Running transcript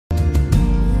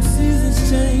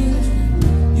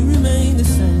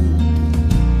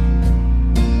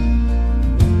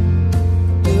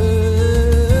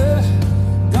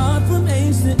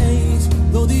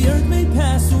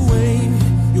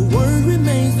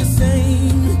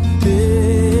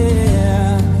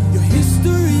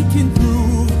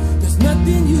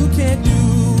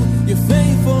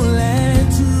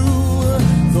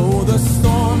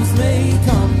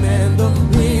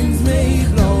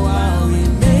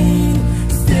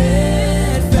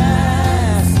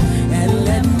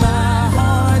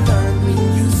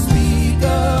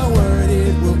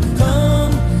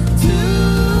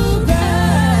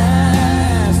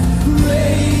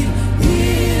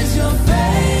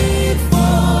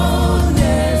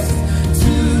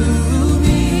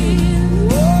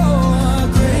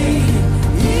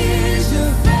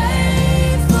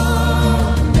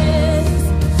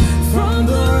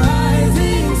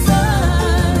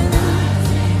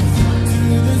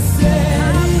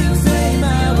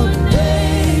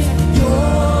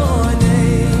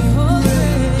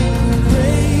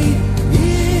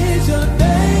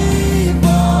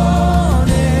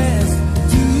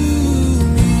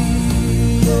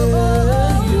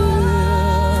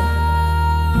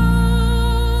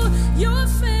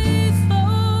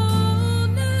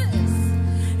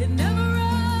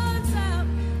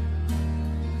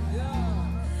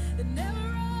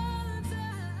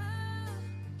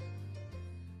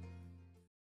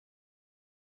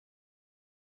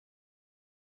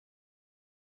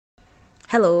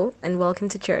Hello and welcome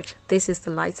to church. This is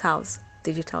the Lighthouse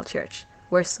Digital Church.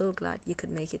 We're so glad you could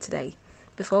make it today.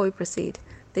 Before we proceed,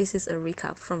 this is a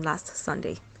recap from last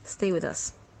Sunday. Stay with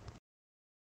us.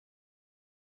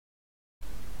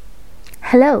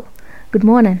 Hello, good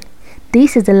morning.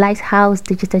 This is the Lighthouse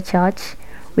Digital Church,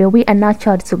 where we are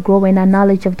nurtured to grow in our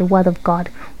knowledge of the Word of God,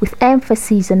 with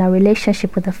emphasis on our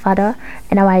relationship with the Father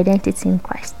and our identity in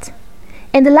Christ.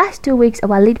 In the last 2 weeks,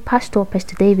 our lead pastor,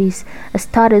 Pastor Davis, has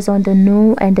taught us on the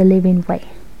new and the living way.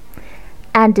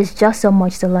 And there's just so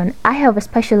much to learn. I have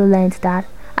especially learned that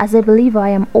as a believer, I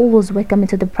am always welcome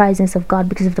into the presence of God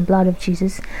because of the blood of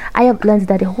Jesus. I have learned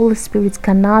that the Holy Spirit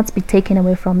cannot be taken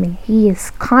away from me. He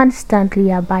is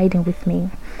constantly abiding with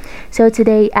me. So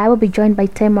today, I will be joined by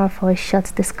Tamar for a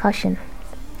short discussion.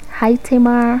 Hi,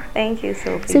 Tamar. Thank you,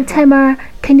 Sophie. So, Tamar,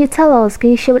 can you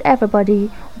share with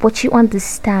everybody what you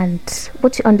understand,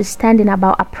 what your understanding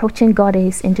about approaching God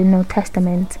is in the New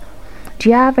Testament? Do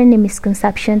you have any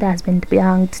misconception that has been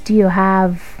debunked? Do you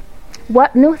have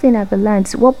what new thing have you learned?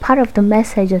 What part of the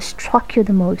message has struck you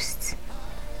the most?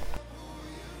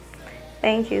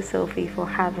 Thank you, Sophie, for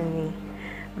having me.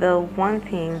 The one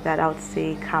thing that I would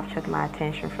say captured my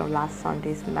attention from last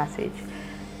Sunday's message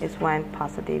is when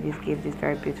Pastor Davis gave this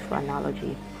very beautiful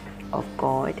analogy of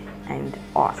God and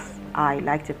us. I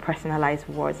like to personalize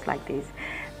words like this.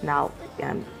 Now,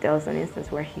 there was an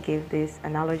instance where he gave this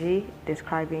analogy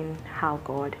describing how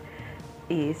God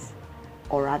is,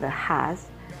 or rather has,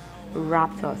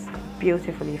 wrapped us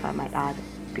beautifully, if I might add,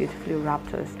 beautifully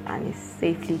wrapped us, and is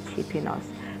safely keeping us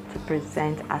to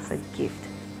present as a gift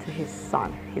to his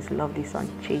son, his lovely son,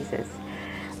 Jesus.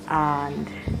 And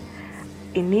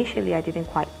initially, I didn't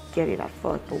quite get it at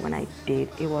first, but when I did,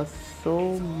 it was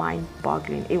so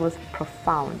mind-boggling. It was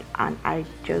profound, and I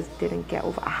just didn't get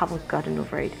over. I haven't gotten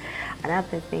over it, and I've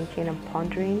been thinking and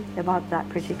pondering about that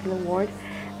particular word.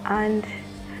 And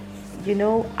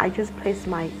I just placed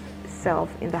myself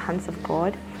in the hands of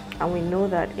God, and we know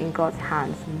that in God's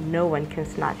hands, no one can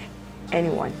snatch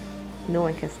anyone. No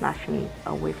one can snatch me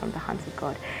away from the hands of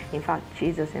God. In fact,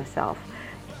 Jesus himself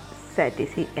said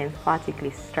this. He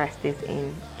emphatically stressed this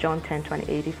in John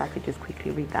 10:28. If I could just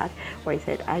quickly read that, where he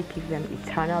said, I give them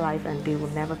eternal life and they will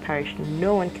never perish.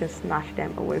 No one can snatch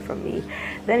them away from me.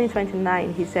 Then in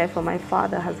 29, he said, for my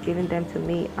Father has given them to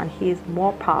me, and he is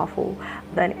more powerful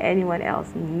than anyone else.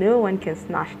 No one can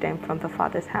snatch them from the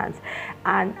Father's hands.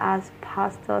 And as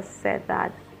Pastor said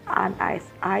that, and I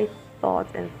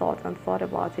thought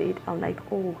about it, I'm like,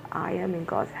 oh, I am in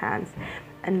God's hands,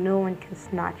 and no one can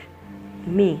snatch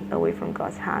me away from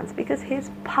God's hands, because he's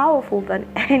powerful than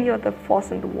any other force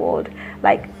in the world.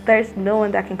 Like, there's no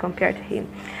one that can compare to him.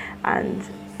 And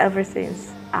ever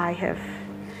since, I have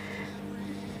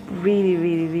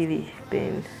really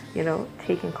been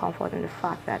taking comfort in the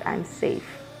fact that I'm safe.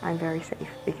 I'm very safe,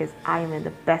 because I am in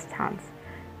the best hands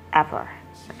ever.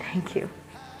 Thank you.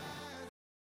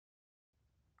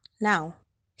 Now,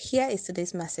 here is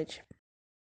today's message.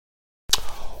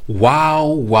 Wow.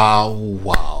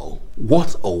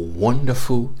 What a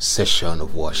wonderful session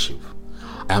of worship.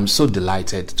 I am so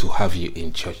delighted to have you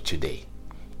in church today.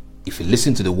 If you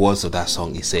listen to the words of that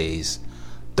song, it says,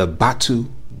 the battle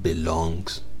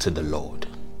belongs to the Lord.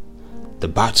 The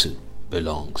battle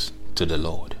belongs to the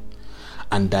Lord.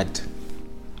 And that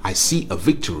I see a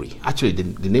victory. Actually,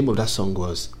 the name of that song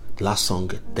was, the last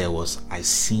song there was, I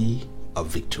see a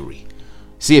victory.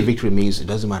 See, a victory means it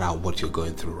doesn't matter what you're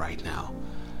going through right now.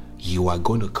 You are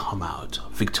going to come out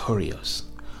victorious.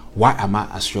 Why am I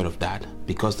assured of that?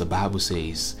 Because the Bible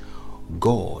says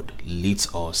God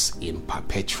leads us in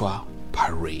perpetual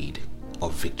parade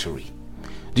of victory.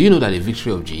 Do you know that the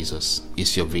victory of Jesus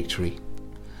is your victory?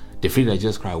 The victory that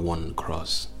Jesus Christ won on the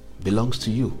cross belongs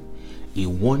to you. He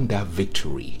won that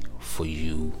victory for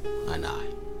you and I.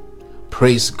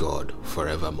 Praise God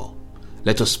forevermore.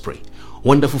 Let us pray.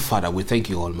 Wonderful Father, we thank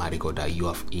you, Almighty God, that you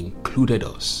have included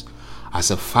us as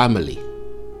a family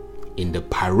in the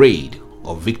parade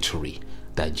of victory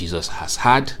that Jesus has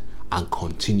had and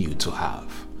continue to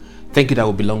have. Thank you that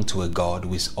we belong to a God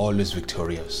who is always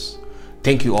victorious.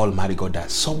 Thank you, Almighty God, that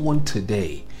someone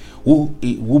today who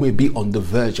may be on the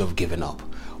verge of giving up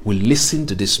will listen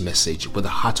to this message with a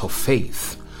heart of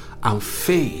faith, and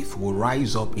faith will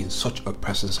rise up in such a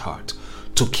person's heart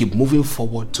to keep moving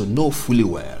forward, to know fully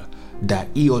well that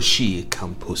he or she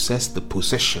can possess the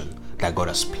possession that God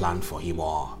has planned for him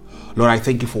or her. Lord, I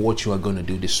thank you for what you are going to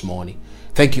do this morning.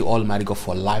 Thank you, Almighty God,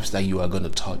 for lives that you are going to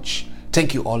touch.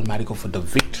 Thank you, Almighty God, for the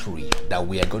victory that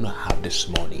we are going to have this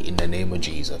morning in the name of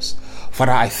Jesus.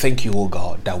 Father, I thank you, oh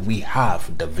God, that we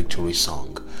have the victory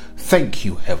song. Thank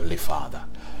you, Heavenly Father.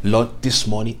 Lord, this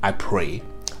morning I pray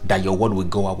that your word will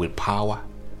go out with power,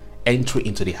 entering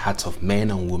into the hearts of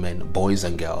men and women, boys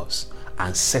and girls,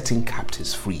 and setting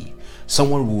captives free.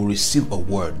 Someone will receive a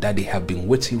word that they have been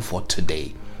waiting for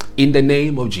today. In the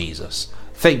name of Jesus.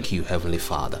 Thank you, Heavenly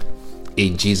Father.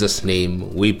 In Jesus'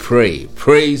 name we pray.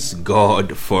 Praise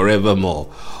God forevermore.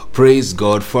 Praise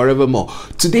God forevermore.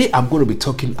 Today I'm going to be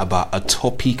talking about a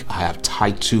topic I have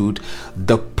titled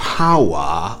The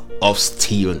Power of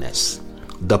Stillness.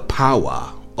 The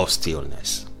Power of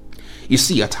Stillness. You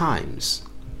see, at times,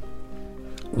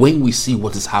 when we see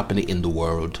what is happening in the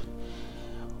world,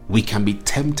 we can be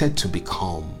tempted to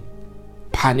become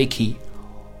panicky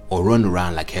or run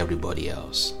around like everybody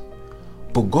else.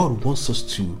 But God wants us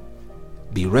to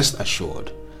be rest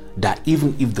assured that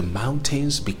even if the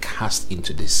mountains be cast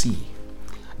into the sea,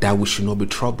 that we should not be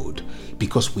troubled,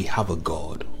 because we have a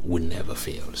God who never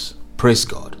fails. Praise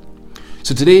God.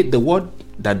 So today, the word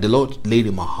that the Lord laid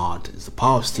in my heart is the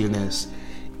power of stillness,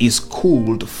 is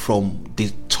culled from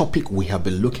the topic we have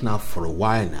been looking at for a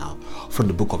while now, from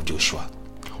the book of Joshua.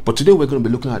 But today we're going to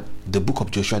be looking at the book of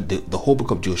Joshua, the whole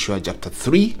book of Joshua, chapter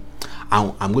 3.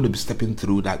 And I'm going to be stepping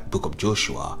through that book of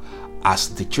Joshua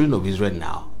as the children of Israel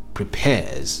now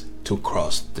prepares to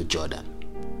cross the Jordan.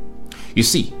 You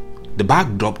see, the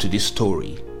backdrop to this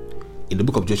story in the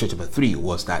book of Joshua chapter 3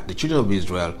 was that the children of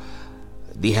Israel,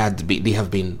 they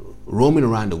have been roaming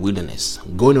around the wilderness,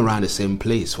 going around the same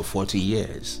place for 40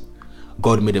 years.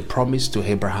 God made a promise to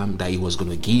Abraham that he was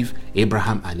going to give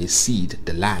Abraham and his seed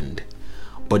the land,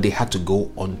 but they had to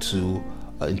go into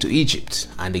Egypt,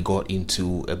 and they got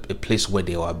into a place where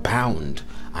they were bound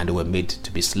and they were made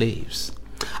to be slaves.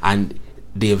 And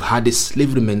they've had this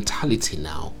slavery mentality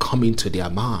now come into their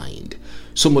mind,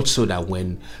 so much so that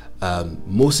when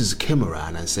Moses came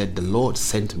around and said, "The Lord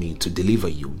sent me to deliver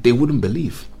you," they wouldn't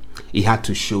believe. He had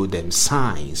to show them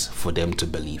signs for them to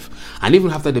believe. And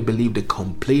even after they believed, they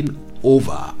complained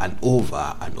over and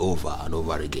over and over and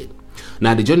over again.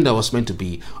 Now, the journey that was meant to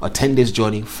be a 10 days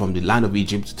journey from the land of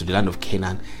Egypt to the land of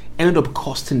Canaan ended up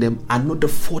costing them another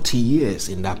 40 years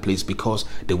in that place, because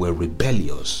they were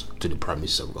rebellious to the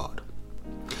promise of God.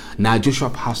 Now,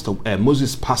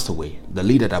 Moses passed away, the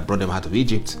leader that brought them out of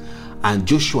Egypt, and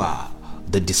Joshua,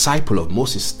 the disciple of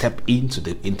Moses, stepped into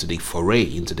the foray,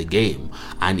 into the game,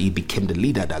 and he became the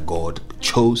leader that God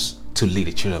chose to lead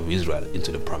the children of Israel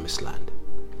into the promised land.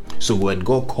 So when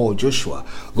God called Joshua,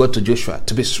 God told Joshua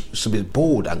to be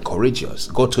bold and courageous.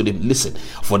 God told him, "Listen,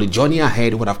 for the journey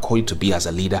ahead, what I've called you to be as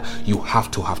a leader, you have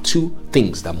to have two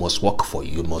things that must work for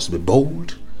you. You must be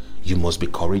bold, you must be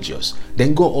courageous."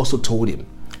 Then God also told him,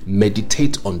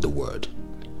 meditate on the word.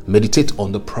 Meditate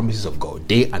on the promises of God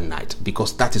day and night,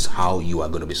 because that is how you are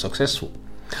going to be successful.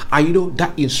 And you know,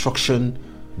 that instruction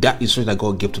that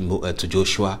God gave to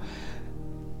Joshua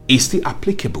is still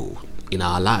applicable in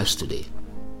our lives today.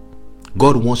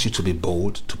 God wants you to be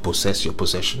bold to possess your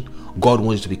possession. God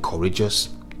wants you to be courageous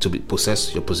to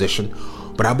possess your possession.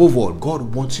 But above all,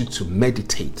 God wants you to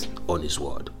meditate on His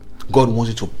word. God wants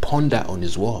you to ponder on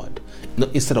His word,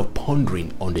 instead of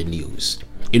pondering on the news.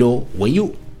 You know, when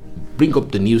you bring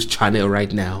up the news channel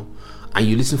right now and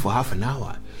you listen for half an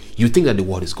hour, you think that the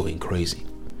world is going crazy.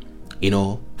 You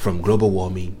know, from global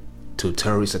warming to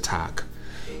terrorist attack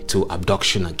to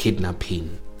abduction and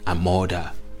kidnapping and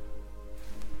murder.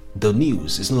 The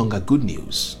news is no longer good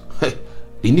news.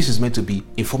 The news is meant to be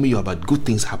informing you about good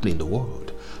things happening in the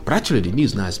world. But actually, the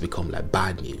news now has become like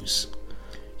bad news.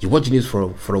 You watch the news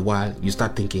for a while, you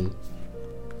start thinking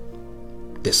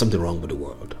there's something wrong with the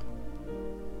world.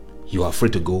 You are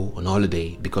afraid to go on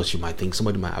holiday because you might think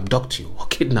somebody might abduct you or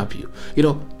kidnap you. You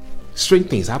know, strange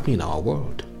things happening in our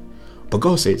world. But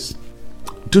God says,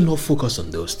 do not focus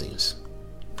on those things.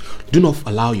 Do not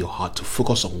allow your heart to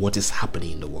focus on what is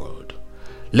happening in the world.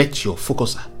 Let your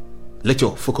focus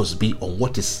be on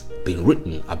what is being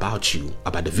written about you,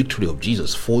 about the victory of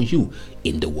Jesus for you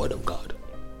in the Word of God.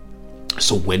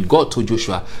 So when God told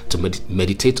Joshua to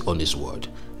meditate on His word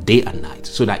day and night,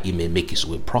 so that He may make His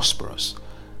way prosperous,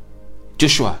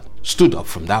 Joshua stood up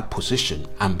from that position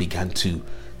and began to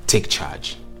take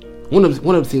charge. One of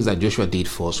the things that Joshua did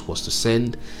first was to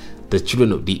send the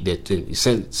children of he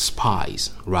sent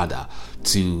spies rather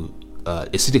to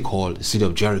a city called the city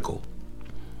of Jericho.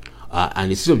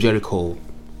 And the city of Jericho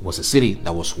was a city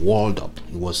that was walled up.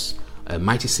 It was a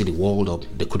mighty city walled up.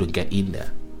 They couldn't get in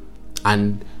there.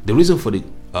 And the reason for the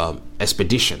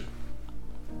expedition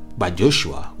by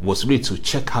Joshua was really to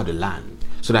check out the land,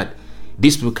 so that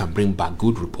these people can bring back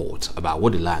good reports about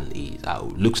what the land is,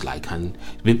 looks like, and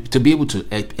to be able to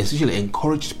essentially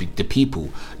encourage the people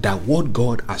that what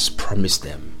God has promised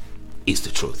them is the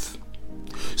truth.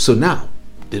 So now,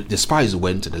 the spies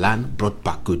went to the land, brought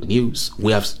back good news.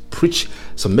 We have preached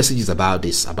some messages about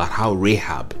this, about how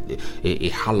Rahab, a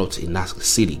harlot in that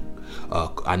city,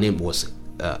 her name was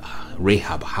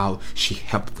Rahab, how she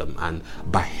helped them, and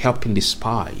by helping the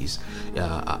spies,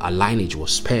 a lineage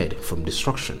was spared from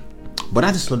destruction. But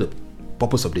that is not the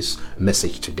purpose of this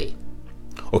message today.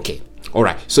 Okay, all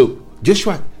right. So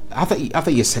Joshua, after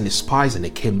he sent the spies and they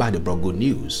came back, they brought good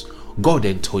news. God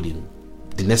then told him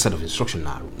the next set of instruction.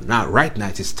 Right now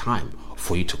it is time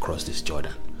for you to cross this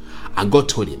Jordan. And God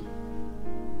told him,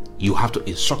 you have to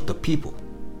instruct the people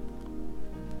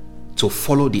to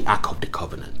follow the Ark of the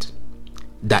Covenant.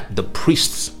 That the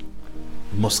priests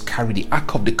must carry the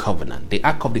Ark of the Covenant. The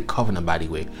Ark of the Covenant, by the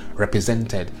way,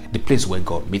 represented the place where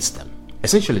God meets them.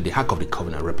 Essentially, the Ark of the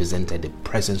Covenant represented the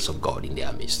presence of God in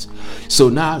their midst. So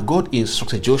now God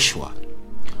instructed Joshua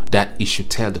that he should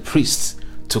tell the priests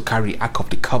to carry Ark of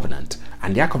the Covenant,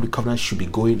 and the Ark of the Covenant should be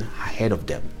going ahead of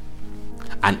them,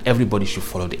 and everybody should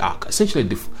follow the Ark. Essentially,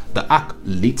 the Ark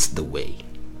leads the way.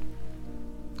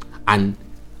 And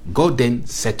God then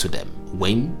said to them,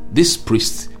 when these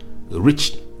priests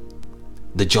reached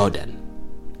the Jordan,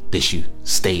 they should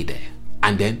stay there.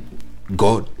 And then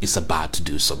God is about to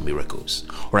do some miracles.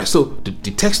 All right, so the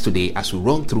text today, as we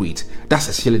run through it, that's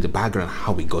essentially the background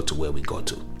how we got to where we got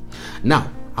to. Now,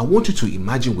 I want you to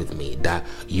imagine with me that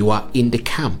you are in the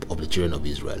camp of the children of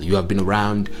Israel. You have been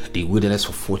around the wilderness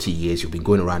for 40 years. You've been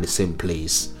going around the same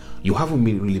place. You haven't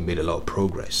really made a lot of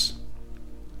progress.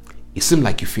 It seems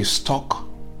like you feel stuck.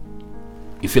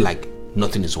 You feel like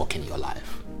nothing is working in your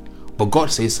life. But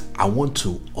God says, I want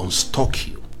to unstuck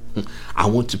you. I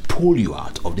want to pull you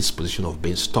out of this position of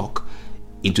being stuck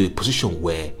into a position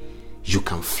where you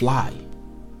can fly.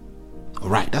 All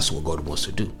right, that's what God wants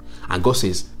to do. And God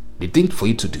says, the thing for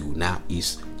you to do now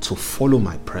is to follow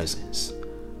my presence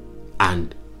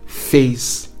and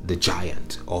face the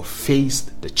giant or face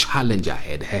the challenge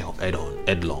ahead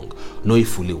headlong, knowing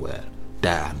fully well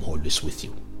that I'm always with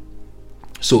you.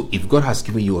 So if God has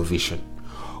given you a vision,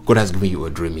 God has given you a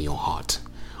dream in your heart,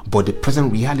 but the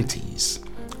present realities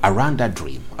around that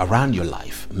dream, around your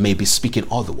life, may be speaking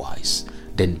otherwise,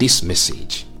 then this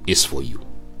message is for you.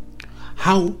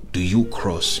 How do you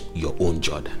cross your own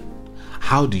Jordan?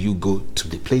 How do you go to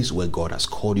the place where God has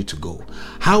called you to go?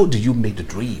 How do you make the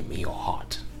dream in your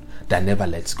heart that never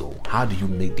lets go? How do you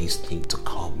make these things to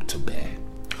come to bear?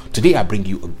 Today I bring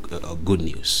you a good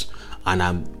news,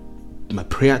 and my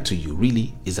prayer to you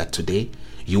really is that today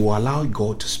you will allow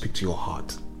God to speak to your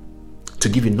heart, to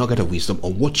give you nugget of wisdom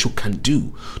on what you can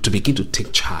do to begin to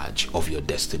take charge of your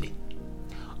destiny.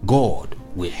 God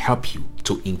will help you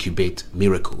to incubate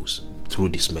miracles through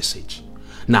this message.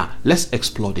 Now, let's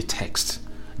explore the text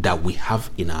that we have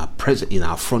in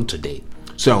our front today,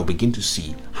 so I'll begin to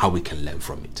see how we can learn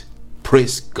from it.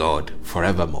 Praise God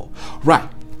forevermore. Right,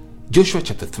 Joshua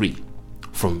chapter 3.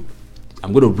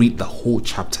 I'm going to read the whole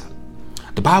chapter.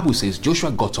 The Bible says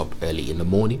Joshua got up early in the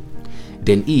morning.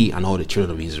 Then he and all the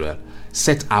children of Israel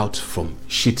set out from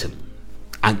Shittim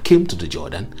and came to the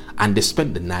Jordan, and they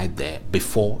spent the night there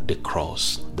before they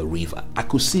crossed the river. I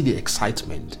could see the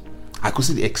excitement. I could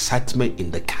see the excitement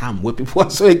in the camp where people were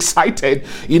so excited.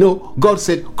 You know, God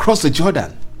said, cross the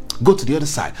Jordan, go to the other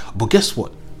side. But guess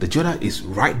what? The Jordan is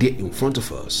right there in front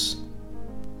of us,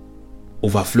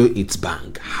 overflowing its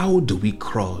bank. How do we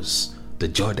cross the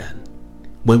Jordan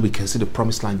when we can see the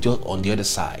promised land just on the other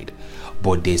side?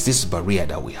 But there's this barrier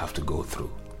that we have to go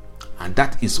through. And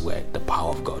that is where the power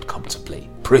of God comes to play.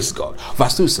 Praise God.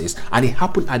 Verse 2 says, and it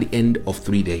happened at the end of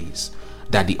 3 days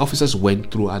that the officers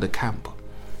went throughout the camp,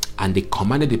 and they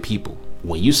commanded the people,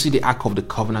 when you see the Ark of the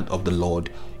Covenant of the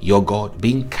Lord your God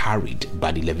being carried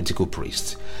by the Levitical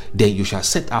priests, then you shall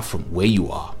set out from where you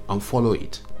are and follow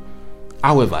it.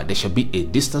 However, there shall be a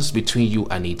distance between you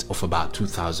and it of about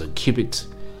 2,000 cubits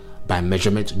by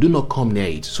measurement. Do not come near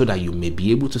it, so that you may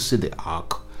be able to see the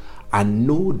ark and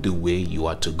know the way you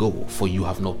are to go, for you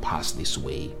have not passed this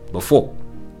way before.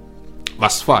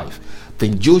 Verse 5.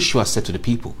 Then Joshua said to the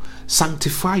people,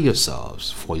 sanctify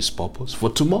yourselves for his purpose, for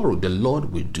tomorrow the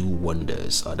Lord will do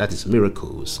wonders, that is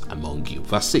miracles, among you.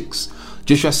 Verse 6.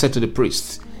 Joshua said to the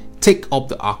priests, take up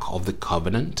the Ark of the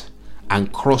Covenant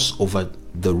and cross over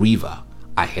the river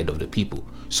ahead of the people.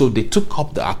 So they took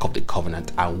up the Ark of the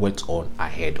Covenant and went on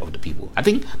ahead of the people. I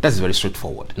think that's very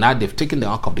straightforward. Now they've taken the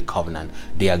Ark of the Covenant,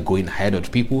 they are going ahead of the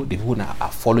people. The people now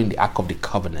are following the Ark of the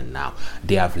Covenant now.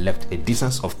 They have left a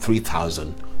distance of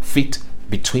 3,000 feet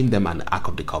between them and the Ark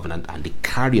of the Covenant and the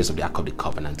carriers of the Ark of the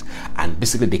Covenant, and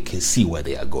basically they can see where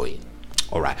they are going.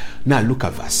 All right, now look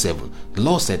at verse 7. The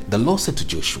Lord said to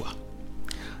Joshua,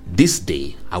 This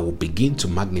day I will begin to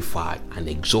magnify and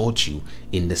exalt you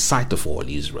in the sight of all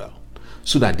Israel,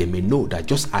 so that they may know that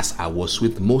just as I was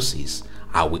with Moses,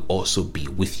 I will also be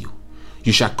with you.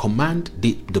 You shall command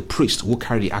the priest who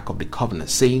carry the ark of the covenant,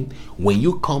 saying, when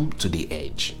you come to the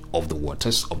edge of the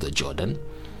waters of the Jordan,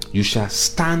 you shall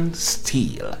stand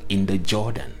still in the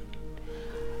Jordan.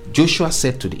 Joshua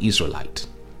said to the Israelites,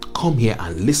 come here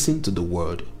and listen to the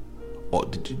word, or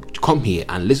come here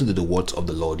and listen to the words of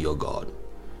the Lord your God.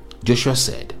 Joshua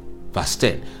said, verse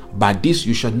 10, by this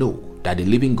you shall know that the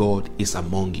living God is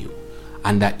among you,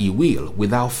 and that he will,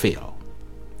 without fail,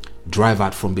 drive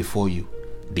out from before you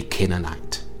the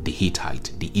Canaanite, the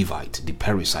Hittite, the Evite, the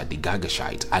Perizzite, the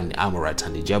Girgashite, and the Amorite,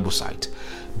 and the Jebusite.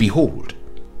 Behold,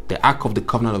 the ark of the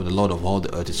covenant of the Lord of all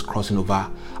the earth is crossing over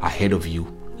ahead of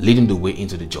you, leading the way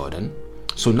into the Jordan.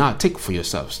 So now take for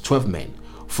yourselves 12 men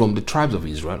from the tribes of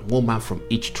Israel, one man from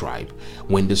each tribe.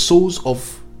 When the soles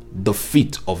of the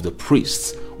feet of the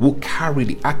priests who carry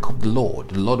the ark of the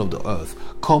Lord of the earth,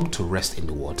 come to rest in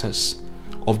the waters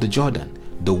of the Jordan,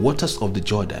 the waters of the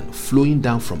Jordan flowing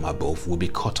down from above will be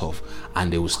cut off,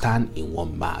 and they will stand in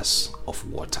one mass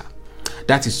of water.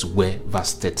 That is where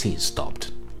verse 13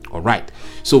 stopped. All right.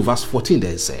 So verse 14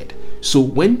 then said, so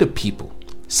when the people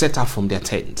set out from their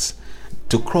tents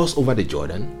to cross over the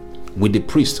Jordan with the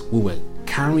priests who were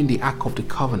carrying the ark of the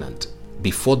covenant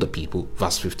before the people,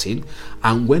 verse 15,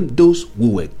 and when those who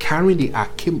were carrying the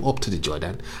ark came up to the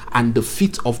Jordan, and the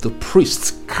feet of the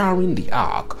priests carrying the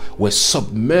ark were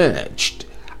submerged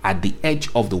at the edge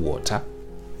of the water,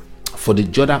 for the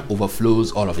Jordan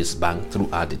overflows all of its bank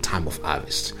throughout the time of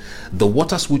harvest. The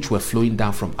waters which were flowing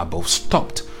down from above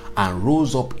stopped and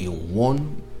rose up in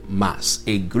one mass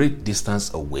a great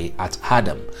distance away at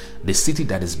Adam, the city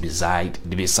that is beside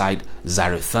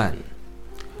Zarethan.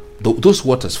 Those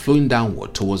waters flowing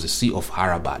downward towards the sea of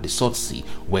Arabah, the Salt Sea,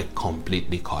 were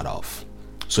completely cut off.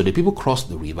 So the people crossed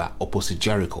the river opposite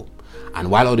Jericho. And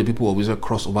while all the people of Israel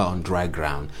crossed over on dry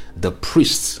ground, the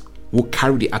priests who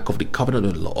carried the ark of the covenant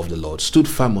of the Lord stood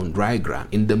firm on dry ground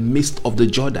in the midst of the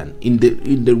Jordan, in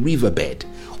the riverbed,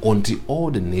 until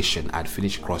all the nation had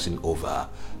finished crossing over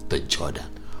the Jordan.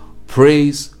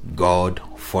 Praise God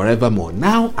forevermore.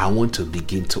 Now I want to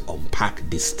begin to unpack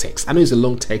this text. I know it's a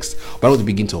long text, but I want to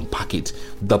begin to unpack it.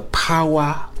 The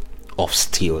power of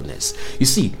stillness. You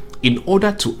see, in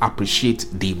order to appreciate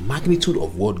the magnitude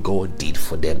of what God did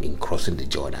for them in crossing the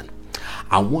Jordan,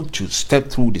 I want to step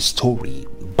through the story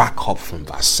back up from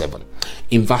verse 7.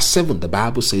 In verse 7, the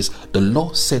Bible says, the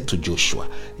Lord said to Joshua,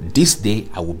 this day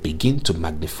I will begin to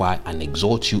magnify and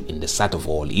exalt you in the sight of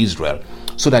all Israel,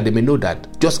 so that they may know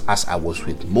that just as I was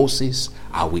with Moses,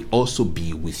 I will also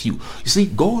be with you. You see,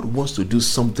 God wants to do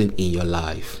something in your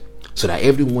life, so that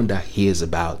everyone that hears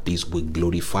about this will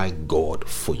glorify God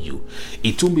for you.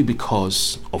 It won't be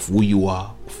because of who you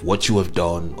are, of what you have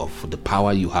done, of the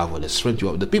power you have, or the strength you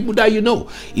have, the people that you know.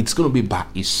 It's going to be by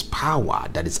His power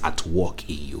that is at work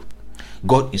in you.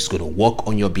 God is going to work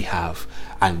on your behalf,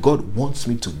 and God wants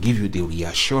me to give you the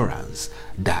reassurance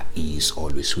that He is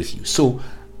always with you. So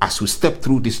as we step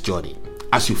through this journey,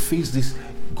 as you face this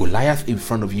Goliath in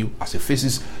front of you, as you face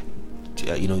this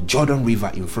Jordan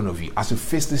River in front of you, as you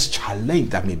face this challenge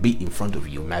that may be in front of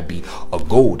you, it might be a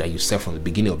goal that you set from the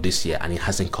beginning of this year and it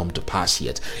hasn't come to pass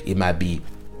yet. It might be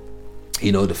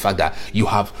the fact that you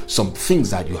have some things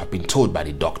that you have been told by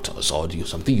the doctors, or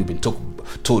something you've been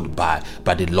told by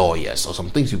the lawyers, or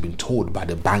some things you've been told by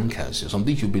the bankers, or some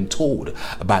things you've been told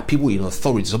by people in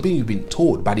authority, something you've been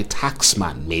told by the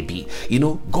taxman maybe.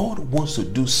 God wants to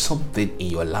do something in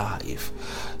your life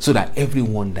so that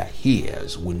everyone that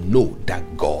hears will know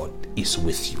that God is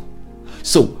with you.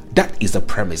 So that is the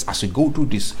premise. As we go through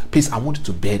this, please, I want you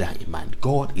to bear that in mind.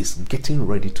 God is getting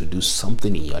ready to do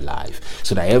something in your life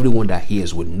so that everyone that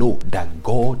hears will know that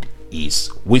God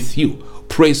is with you.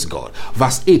 Praise God.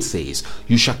 Verse 8 says,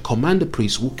 you shall command the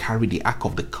priests who carry the ark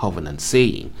of the covenant,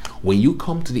 saying, when you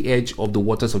come to the edge of the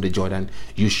waters of the Jordan,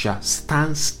 you shall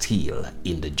stand still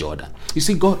in the Jordan. You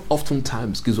see, God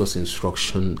oftentimes gives us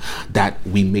instruction that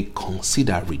we may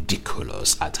consider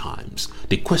ridiculous at times.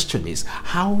 The question is,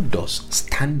 how does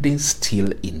standing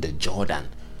still in the Jordan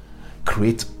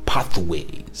create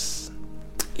pathways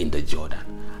in the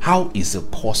Jordan? How is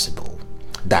it possible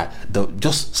that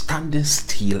just standing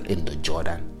still in the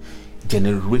Jordan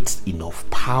generates enough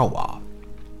power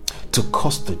to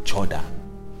cause the Jordan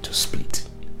to split,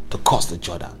 to cause the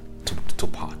Jordan to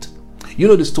part? You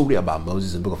know the story about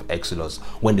Moses in the book of Exodus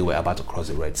when they were about to cross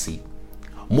the Red Sea.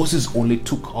 Moses only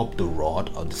took up the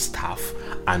rod or the staff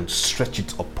and stretched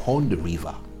it upon the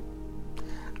river,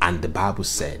 and the Bible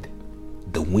said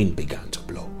the wind began to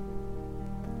blow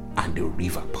and the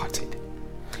river parted.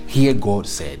 Here God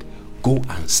said, go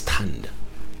and stand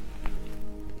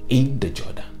in the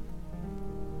Jordan.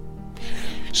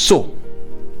 So,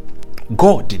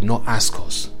 God did not ask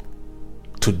us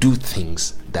to do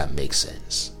things that make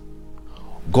sense.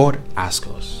 God asked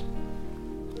us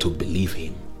to believe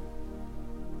him.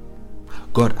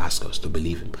 God asked us to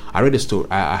believe him. I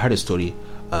heard a story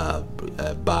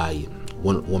by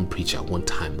one preacher one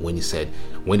time when he said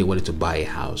when he wanted to buy a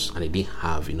house and he didn't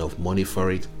have enough money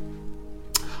for it,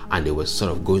 and they were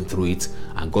sort of going through it,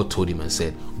 and God told him and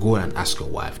said, go and ask your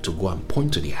wife to go and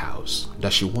point to the house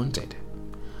that she wanted.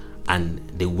 And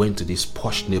they went to this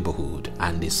posh neighborhood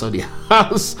and they saw the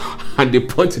house and they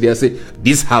pointed there and said,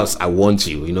 this house, I want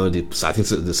you. I think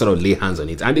they sort of lay hands on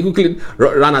it and they quickly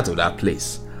ran out of that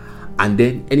place. And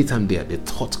then anytime the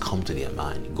thoughts come to their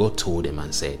mind, God told them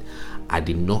and said, I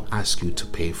did not ask you to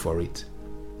pay for it.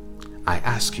 I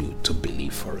ask you to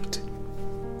believe for it.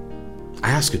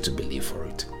 I ask you to believe for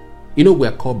it. We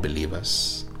are called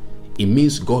believers. It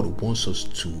means God wants us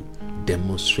to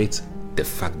demonstrate the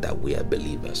fact that we are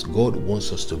believers. God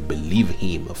wants us to believe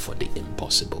him for the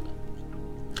impossible.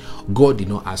 God did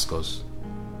not ask us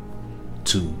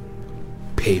to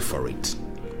pay for it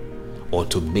or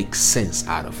to make sense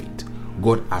out of it.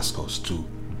 God asked us to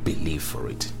believe for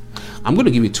it. I'm going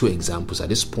to give you two examples at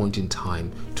this point in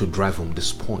time to drive home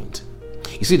this point.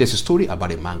 You see, there's a story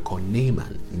about a man called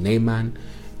Naaman. Naaman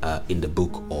in the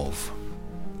book of,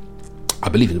 I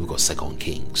believe in the book of 2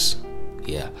 Kings.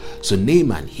 Yeah. So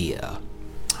Naaman here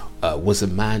was a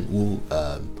man who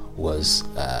was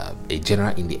a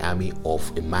general in the army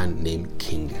of a man named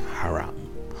King Hiram.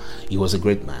 He was a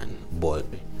great man, but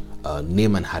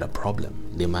Naaman had a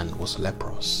problem. Naaman was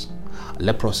leprous.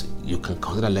 Leprosy, you can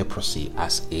consider leprosy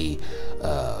as a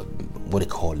what they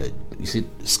call it, you see,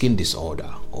 skin disorder,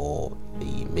 or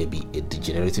maybe a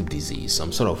degenerative disease,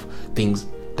 some sort of things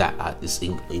that is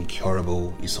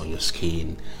incurable. It's on your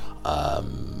skin.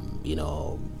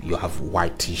 You have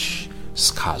whitish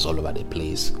scars all over the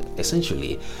place.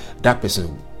 Essentially, that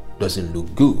person doesn't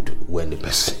look good when the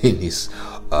person is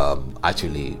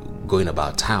actually going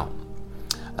about town.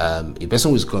 A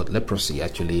person who's got leprosy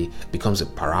actually becomes a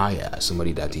pariah,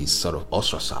 somebody that is sort of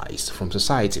ostracized from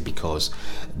society because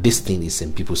this thing is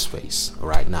in people's face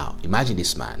right now. Imagine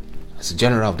this man as a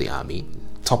general of the army,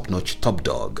 top-notch, top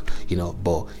dog,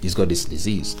 but he's got this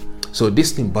disease. So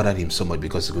this thing bothered him so much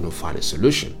because he's going to find a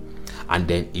solution. And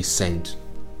then he sent,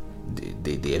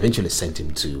 they eventually sent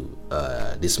him to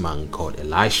this man called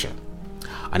Elisha.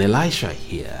 And Elisha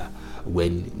here,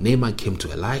 when Naaman came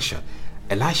to Elisha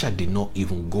did not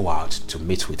even go out to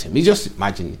meet with him. You just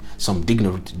imagine some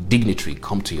dignitary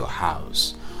come to your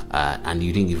house and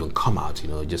you didn't even come out,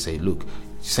 just say, look,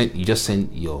 you just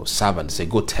send your servant, say,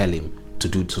 go tell him to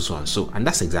do so and so. And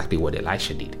that's exactly what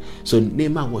Elisha did. So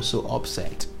Naaman was so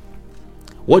upset.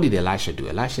 What did Elisha do?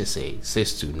 Elisha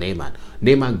says to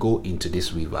Naaman, go into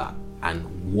this river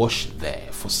and wash there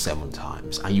for 7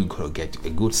 times and you're going to get a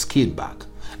good skin back.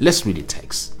 Let's read the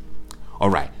text. All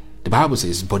right. The Bible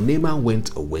says, but Naaman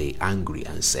went away angry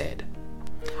and said,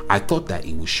 I thought that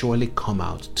he would surely come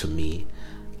out to me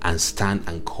and stand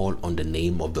and call on the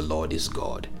name of the Lord his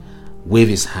God, wave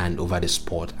his hand over the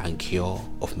spot and cure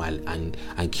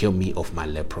me of my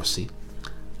leprosy.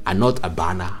 Are not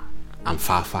Abana and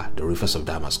Pharpar, the rivers of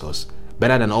Damascus,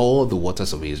 better than all the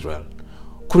waters of Israel?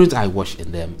 Couldn't I wash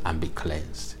in them and be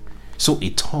cleansed? So he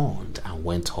turned and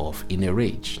went off in a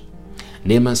rage.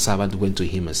 Naaman's servant went to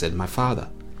him and said, my father,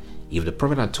 if the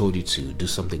prophet had told you to do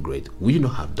something great, would you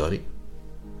not have done it?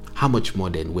 How much more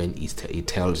then when he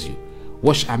tells you,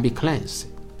 wash and be cleansed?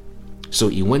 So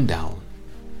he went down,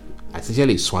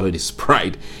 essentially swallowed his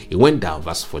pride. He went down,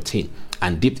 verse 14,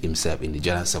 and dipped himself in the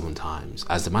Jordan 7 times,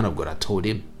 as the man of God had told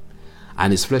him.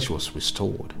 And his flesh was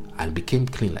restored and became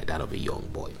clean like that of a young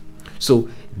boy. So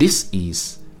this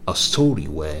is a story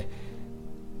where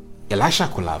Elisha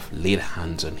could have laid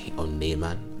hands on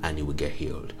Naaman and he would get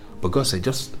healed. But God said,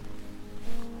 just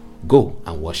go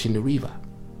and wash in the river.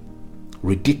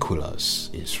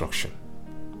 Ridiculous instruction.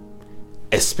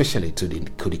 Especially to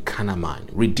the carnal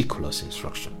mind. Ridiculous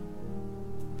instruction.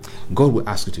 God will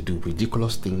ask you to do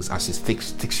ridiculous things as He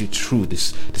takes you through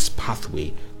this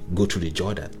pathway. Go through the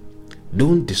Jordan.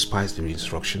 Don't despise the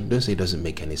instruction. Don't say it doesn't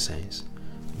make any sense.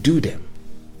 Do them.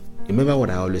 Remember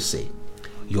what I always say.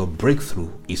 Your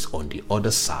breakthrough is on the other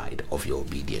side of your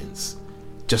obedience.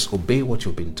 Just obey what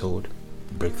you've been told.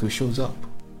 Breakthrough shows up.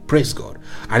 Praise God.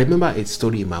 I remember a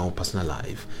story in my own personal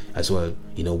life as well,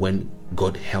 when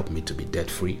God helped me to be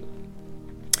debt free.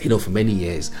 For many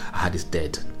years I had this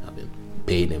debt. I've been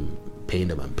paying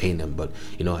them. But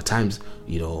at times,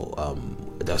 there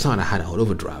was someone I had an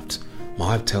overdraft, My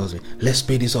wife tells me, let's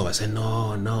pay this off. I said,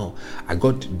 no. I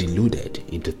got deluded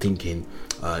into thinking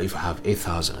if I have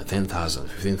 8,000, 10,000,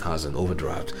 15,000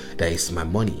 overdraft, that is my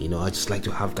money. I just like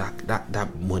to have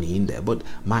that money in there. But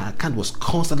my account was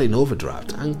constantly in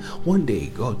overdraft. And one day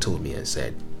God told me and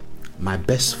said, my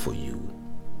best for you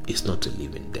is not to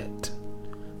live in debt.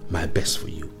 My best for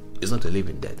you is not to live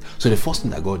in debt. So the first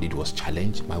thing that God did was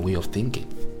challenge my way of thinking.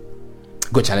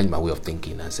 God challenged my way of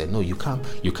thinking and said, no, you can't,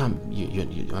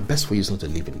 my best for you is not to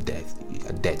live in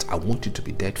debt. I want you to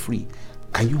be debt free.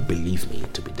 Can you believe me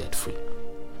to be debt free?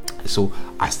 So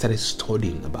I started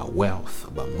studying about wealth,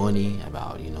 about money,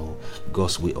 about,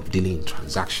 God's way of dealing in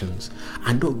transactions.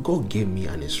 And God gave me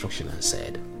an instruction and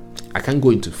said, I can't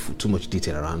go into too much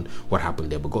detail around what happened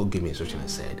there, but God gave me an instruction and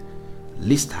said,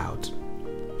 list out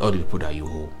all the people that you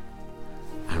owe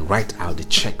and write out the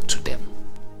check to them.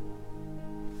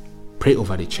 Pray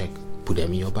over the check, put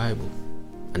them in your Bible.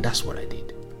 And that's what I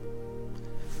did.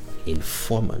 In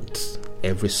 4 months,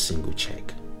 every single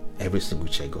check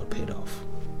got paid off.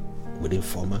 Within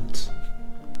 4 months,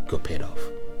 got paid off.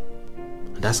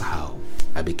 And that's how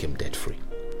I became debt free.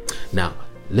 Now,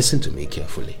 listen to me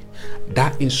carefully.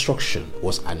 That instruction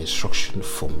was an instruction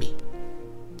for me.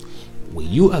 When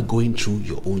you are going through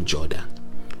your own Jordan,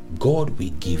 God will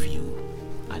give you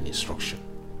an instruction.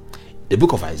 The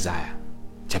book of Isaiah,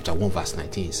 chapter 1 verse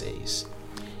 19 says,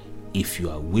 if you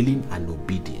are willing and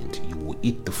obedient, you will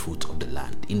eat the fruit of the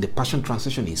land. In the Passion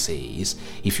Translation, it says,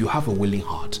 if you have a willing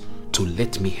heart to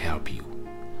let me help you,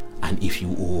 and if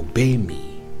you obey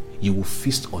me, you will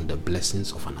feast on the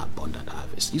blessings of an abundant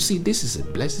harvest. You see, this is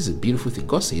a beautiful thing.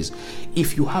 God says,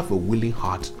 if you have a willing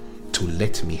heart to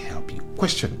let me help you.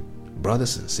 Question,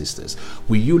 brothers and sisters,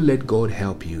 will you let God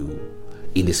help you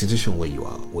in the situation where you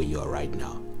are right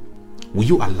now? Will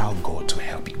you allow God to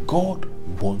help you? God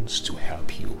wants to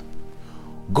help you.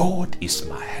 God is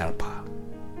my helper.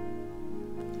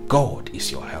 God is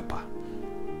your helper.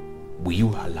 Will you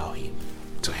allow him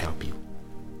to help you?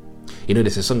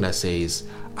 There's a song that says,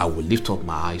 I will lift up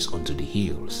my eyes unto the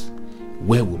hills.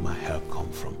 Where will my help come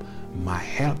from? My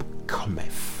help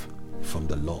cometh from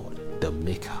the Lord, the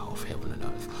maker of heaven and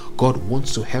earth. God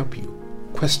wants to help you.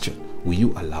 Question, will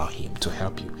you allow him to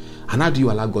help you? And how do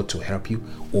you allow God to help you?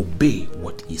 Obey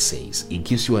what he says. He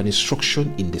gives you an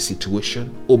instruction in the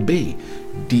situation. Obey.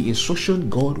 The instruction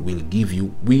God will give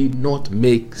you will not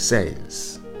make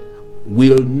sense.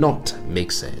 Will not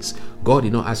make sense. God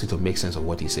did not ask you to make sense of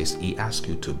what he says. He asked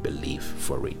you to believe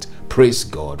for it. Praise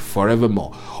God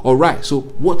forevermore. All right, so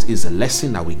what is the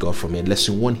lesson that we got from it?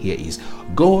 Lesson 1 here is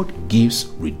God gives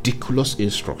ridiculous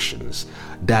instructions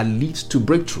that lead to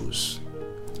breakthroughs.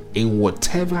 In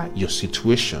whatever your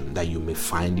situation that you may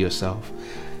find yourself,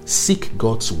 seek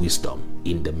God's wisdom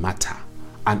in the matter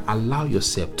and allow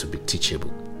yourself to be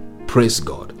teachable. Praise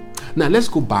God. Now let's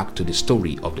go back to the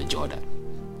story of the Jordan.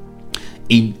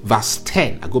 In verse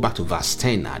 10, I go back to verse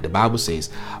 10 now. The Bible says,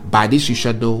 by this you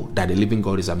shall know that the living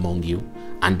God is among you,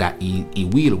 and that he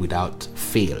will without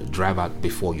fail drive out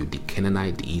before you the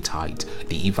Canaanite, the Hittite,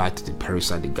 the Hivite, the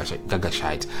Perizzite, the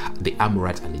Girgashite, the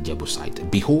Amorite, and the Jebusite.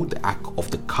 Behold, the ark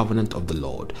of the covenant of the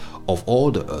Lord of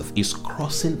all the earth is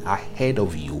crossing ahead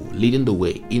of you, leading the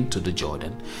way into the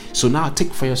Jordan. So now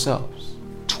take for yourselves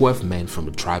 12 men from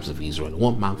the tribes of Israel,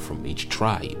 1 man from each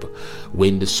tribe.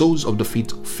 When the soles of the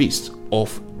feet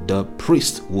of the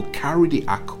priest will carry the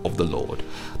ark of the Lord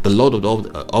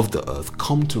of the earth,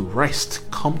 come to rest.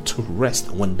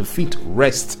 When the feet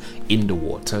rest in the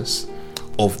waters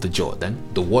of the Jordan,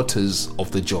 the waters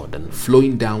of the Jordan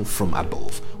flowing down from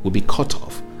above will be cut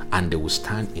off, and they will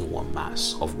stand in one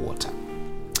mass of water.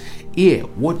 Here,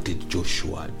 what did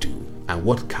Joshua do, and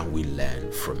what can we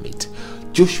learn from it?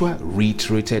 Joshua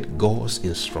reiterated God's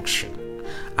instruction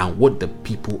and what the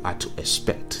people are to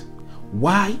expect.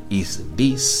 Why is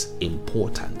this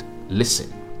important? Listen,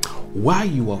 while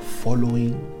you are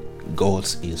following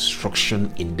God's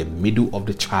instruction in the middle of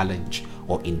the challenge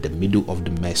or in the middle of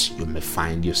the mess you may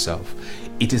find yourself,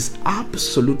 it is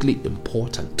absolutely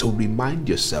important to remind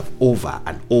yourself over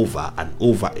and over and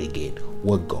over again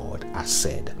what God has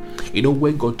said.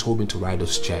 When God told me to write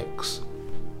those checks,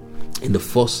 in the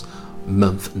first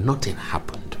month, nothing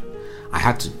happened. I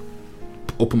had to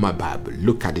open my Bible,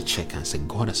 look at the check and say,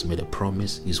 God has made a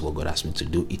promise. This is what God asked me to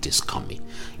do. It is coming.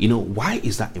 Why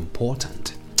is that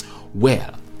important?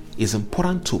 Well, it's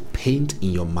important to paint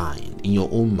in your mind, in your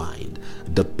own mind,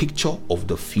 the picture of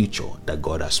the future that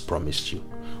God has promised you.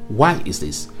 Why is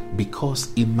this?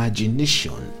 Because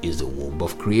imagination is the womb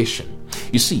of creation.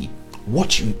 You see,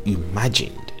 what you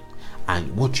imagined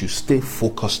and what you stay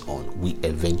focused on will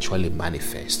eventually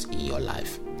manifest in your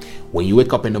life. When you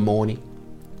wake up in the morning,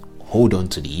 hold on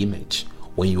to the image.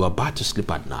 When you are about to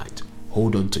sleep at night,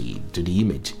 hold on to the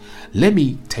image. Let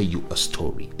me tell you a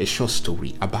story, a short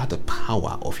story about the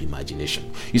power of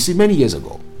imagination. You see, many years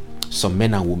ago, some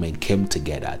men and women came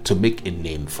together to make a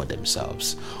name for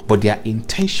themselves, but their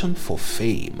intention for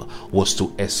fame was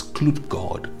to exclude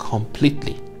God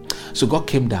completely. So God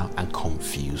came down and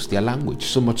confused their language,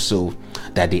 so much so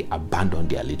that they abandoned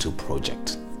their little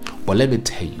project. But let me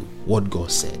tell you what God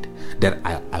said that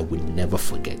I will never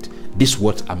forget. This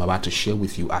what I'm about to share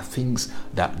with you are things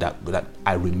that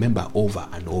I remember over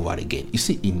and over again. You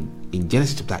see, in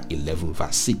Genesis chapter 11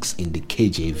 verse 6 in the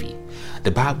KJV,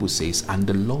 the Bible says, "And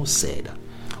the Lord said,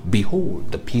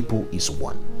 Behold, the people is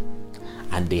one,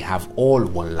 and they have all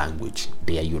one language.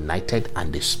 They are united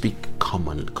and they speak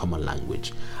common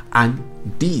language. And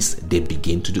this they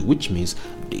begin to do," which means,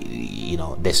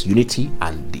 there's unity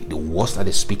and the words that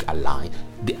they speak align.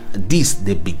 This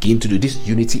they begin to do. This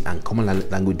unity and common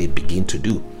language they begin to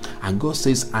do. And God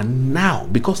says, and now,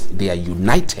 because they are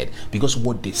united, because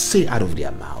what they say out of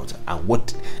their mouth and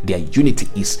what their unity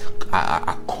is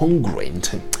are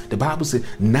congruent, the Bible says,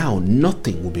 now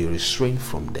nothing will be restrained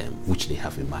from them which they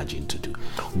have imagined to do.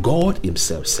 God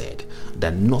himself said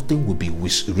that nothing will be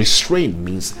restrained.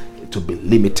 Means to be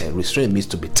limited. Restraint means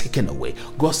to be taken away.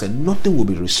 God said nothing will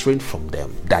be restrained from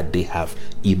them that they have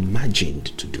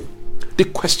imagined to do. The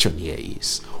question here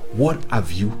is, what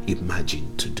have you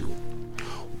imagined to do?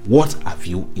 What have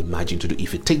you imagined to do?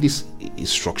 If you take this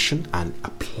instruction and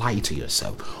apply it to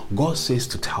yourself, God says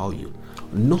to tell you,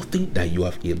 nothing that you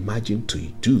have imagined to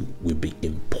do will be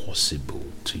impossible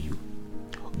to you.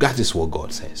 That is what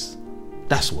God says.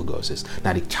 That's what God says.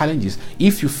 Now the challenge is,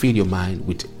 if you fill your mind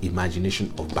with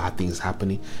imagination of bad things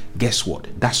happening, guess what?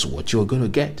 That's what you're going to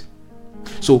get.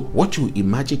 So what you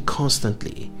imagine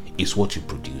constantly is what you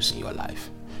produce in your life.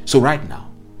 So right now,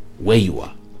 where you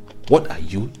are, what are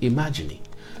you imagining?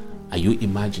 Are you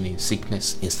imagining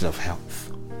sickness instead of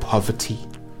health, poverty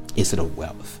instead of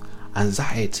wealth,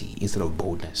 anxiety instead of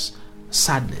boldness,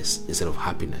 sadness instead of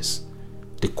happiness?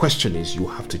 The question is, you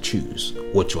have to choose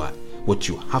what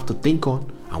you have to think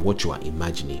on and what you are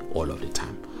imagining all of the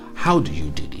time. How do you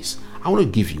do this? I want to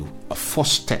give you a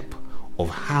first step of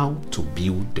how to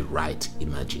build the right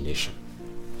imagination.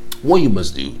 What you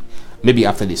must do, maybe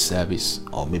after this service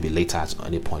or maybe later at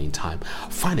any point in time,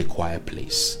 find a quiet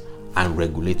place and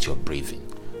regulate your breathing.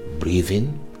 Breathe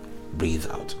in, breathe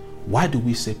out. Why do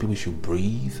we say people should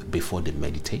breathe before they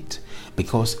meditate?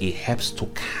 Because it helps to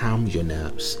calm your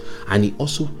nerves, and it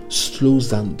also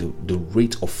slows down the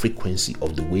rate of frequency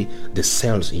of the way the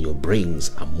cells in your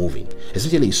brains are moving.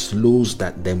 Essentially, it slows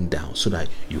them down so that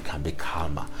you can be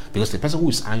calmer. Because the person who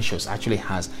is anxious actually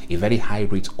has a very high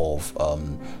rate of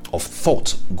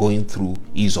thought going through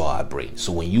his or her brain.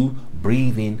 So when you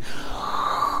breathe in,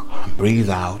 breathe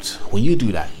out, when you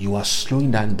do that, you are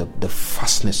slowing down the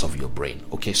fastness of your brain.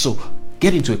 Okay, so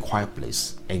get into a quiet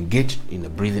place, engage in the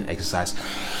breathing exercise.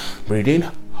 Breathe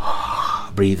in,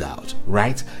 breathe out.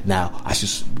 Right now, as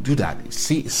you do that,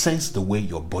 sense the way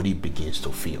your body begins to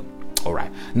feel. All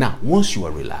right, now once you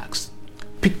are relaxed,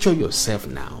 picture yourself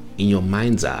now in your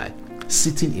mind's eye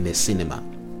sitting in a cinema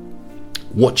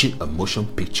watching a motion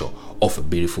picture of a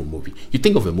beautiful movie. You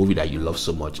think of a movie that you love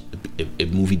so much, a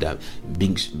movie that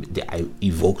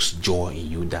evokes joy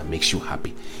in you, that makes you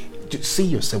happy. Just see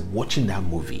yourself watching that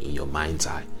movie in your mind's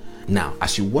eye. Now,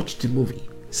 as you watch the movie,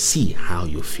 see how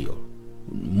you feel.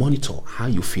 Monitor how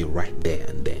you feel right there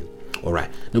and then. All right.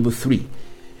 Number 3,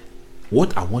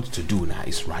 what I want you to do now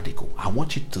is radical. I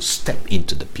want you to step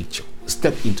into the picture.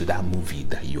 Step into that movie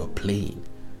that you are playing.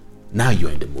 Now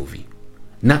you're in the movie.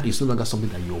 Now it's no longer something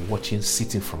that you're watching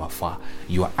sitting from afar.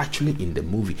 You are actually in the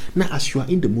movie. Now as you are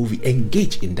in the movie,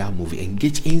 engage in that movie.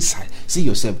 Engage inside. See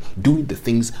yourself doing the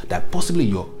things that possibly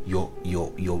your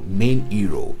main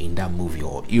hero in that movie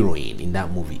or heroine in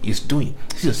that movie is doing.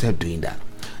 See yourself doing that.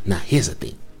 Now here's the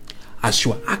thing. As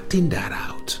you are acting that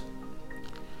out,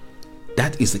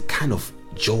 that is the kind of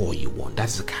joy you want.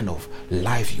 That's the kind of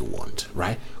life you want,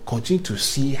 right? Continue to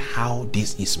see how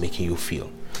this is making you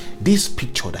feel. This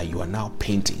picture that you are now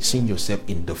painting, seeing yourself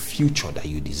in the future that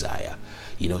you desire,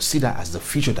 see that as the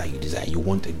future that you desire. You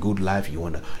want a good life. You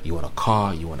want a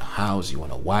car. You want a house. You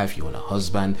want a wife. You want a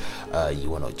husband. You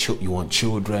want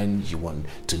children. You want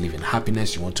to live in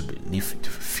happiness. You want to live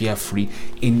fear-free.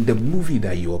 In the movie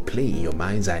that you are playing in your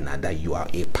mind's eye now, that you are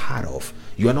a part of,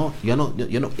 you're not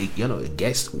a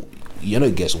guest. You're not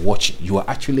a guest watching. You are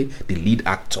actually the lead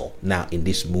actor now in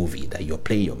this movie that you're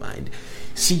playing your mind.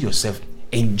 See yourself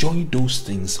enjoy those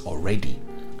things already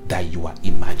that you are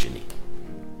imagining.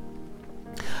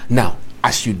 Now,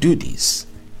 as you do this,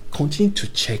 continue to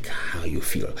check how you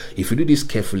feel. If you do this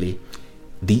carefully,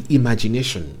 the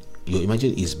imagination, your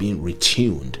imagination is being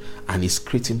retuned and is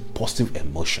creating positive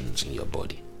emotions in your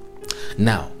body.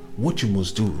 Now, what you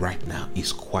must do right now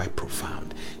is quite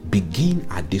profound. Begin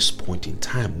at this point in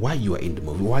time, while you are in the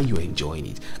movie, while you are enjoying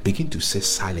it, begin to say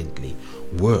silently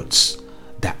words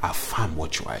that affirm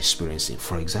what you are experiencing.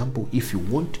 For example, if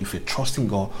you're trusting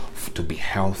God to be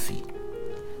healthy,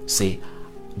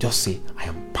 just say, I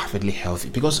am perfectly healthy.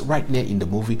 Because right now in the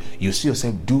movie, you see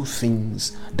yourself do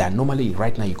things that normally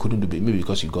right now you couldn't do, maybe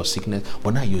because you got sickness,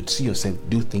 but now you see yourself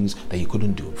do things that you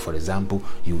couldn't do. For example,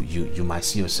 you might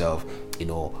see yourself,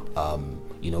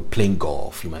 playing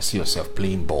golf. You might see yourself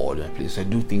playing ball. You might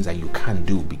do things that you can't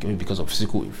do because of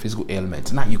physical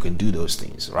ailments. Now you can do those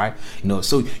things, right?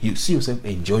 So you see yourself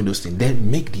enjoying those things. Then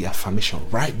make the affirmation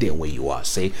right there where you are.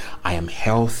 Say, I am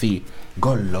healthy.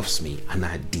 God loves me and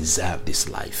I deserve this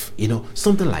life.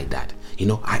 Something like that.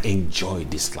 I enjoy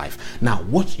this life. Now,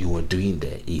 what you are doing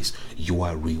there is you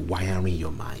are rewiring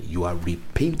your mind. You are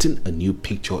repainting a new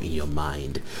picture in your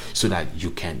mind so that you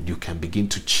can begin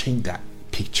to change that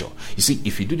picture. You see,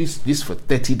 if you do this for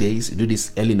 30 days, you do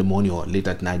this early in the morning or late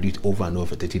at night, do it over and over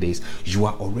for 30 days, you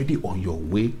are already on your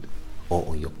way or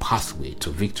on your pathway to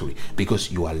victory,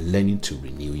 because you are learning to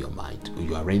renew your mind.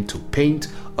 You are learning to paint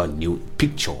a new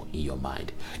picture in your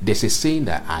mind. There's a saying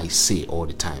that I say all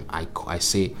the time. I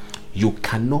say, you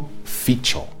cannot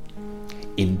feature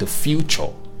in the future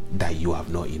that you have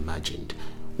not imagined.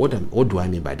 What do I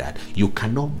mean by that? You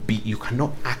cannot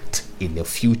act in the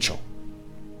future.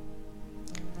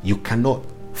 You cannot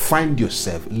find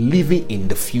yourself living in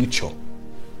the future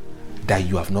that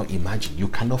you have not imagined. You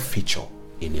cannot feature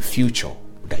in a future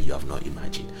that you have not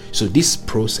imagined. So this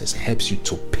process helps you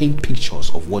to paint pictures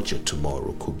of what your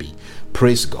tomorrow could be.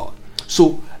 Praise God.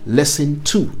 So lesson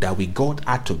 2 that we got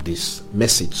out of this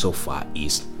message so far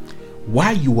is,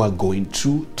 while you are going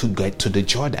through to get to the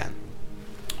Jordan,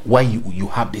 why you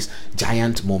have this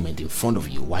giant moment in front of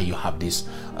you, why you have this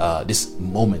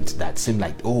moment that seems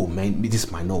like, oh man,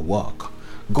 this might not work.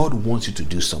 God wants you to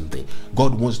do something.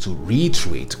 God wants to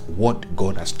reiterate what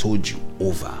God has told you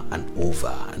over and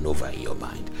over and over in your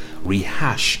mind.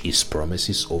 Rehash His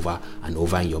promises over and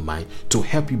over in your mind to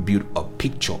help you build a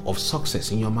picture of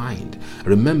success in your mind.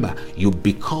 Remember, you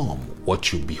become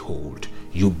what you behold.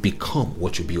 You become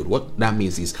what you build. What that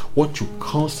means is what you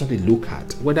constantly look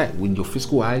at, whether in your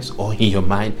physical eyes or in your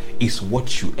mind, is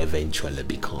what you eventually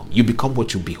become. You become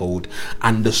what you behold,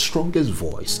 and the strongest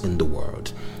voice in the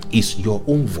world is your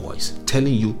own voice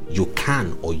telling you you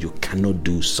can or you cannot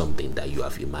do something that you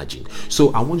have imagined.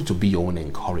 So I want you to be your own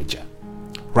encourager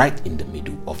right in the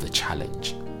middle of the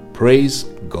challenge. Praise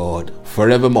God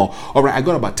forevermore. All right, I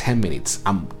got about 10 minutes.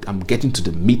 I'm getting to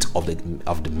the meat of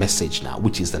the message now,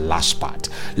 which is the last part.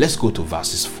 Let's go to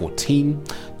verses 14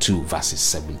 to verses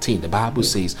 17. The Bible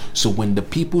says, so when the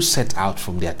people set out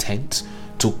from their tent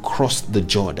to cross the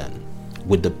Jordan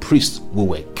with the priests who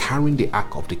were carrying the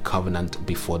ark of the covenant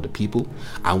before the people,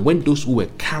 and when those who were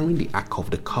carrying the ark of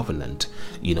the covenant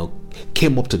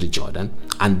came up to the Jordan,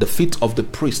 and the feet of the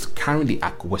priest carrying the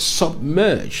ark were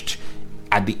submerged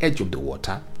at the edge of the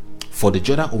water, for the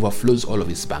Jordan overflows all of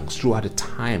its banks throughout the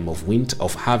time of winter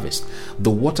of harvest, the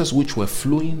waters which were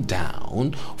flowing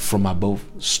down from above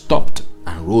stopped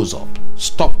and rose up,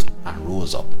 stopped and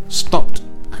rose up, stopped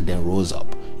and then rose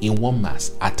up in one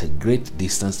mass at a great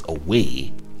distance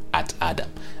away at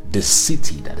Adam, the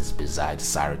city that is beside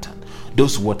Saratan.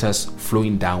 Those waters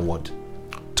flowing downward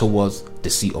towards the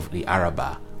sea of the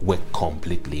Arabah were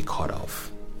completely cut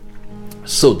off.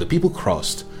 So the people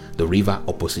crossed the river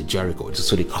opposite Jericho.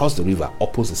 So they crossed the river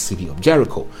opposite the city of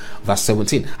Jericho. Verse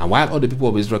 17, and while all the people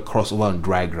of Israel crossed over on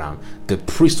dry ground, the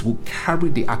priest who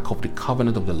carried the ark of the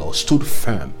covenant of the Lord stood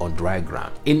firm on dry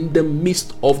ground in the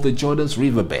midst of the Jordan's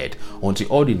riverbed until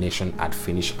all the nation had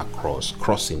finished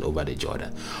crossing over the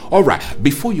Jordan. All right,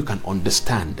 before you can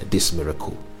understand this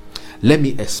miracle, let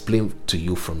me explain to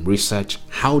you from research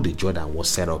how the Jordan was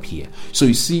set up here. So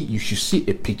you should see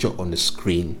a picture on the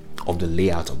screen of the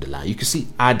layout of the land. You can see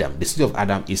Adam, the city of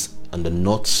Adam is on the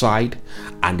north side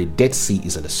and the Dead Sea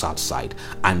is on the south side,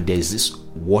 and there's this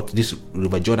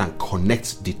river Jordan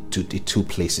connects the two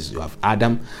places. You have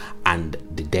Adam and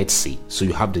the Dead Sea. So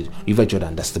you have the river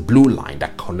Jordan, that's the blue line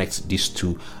that connects these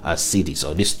two cities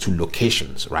or these two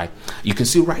locations, right? You can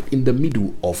see right in the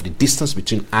middle of the distance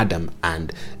between Adam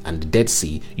and the Dead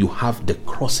Sea, you have the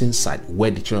crossing site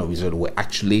where the children of Israel were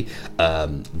actually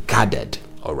gathered,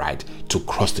 all right, to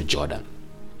cross the Jordan.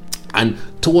 And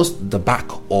towards the back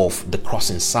of the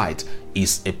crossing site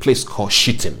is a place called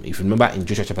Shittim. If you remember in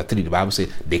Joshua chapter 3, the Bible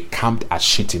says they camped at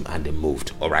Shittim and they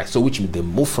moved. All right. So which means they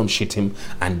moved from Shittim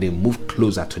and they moved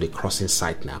closer to the crossing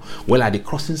site now. Well, at the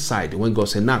crossing site, when God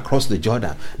said, now cross the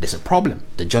Jordan, there's a problem.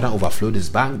 The Jordan overflowed this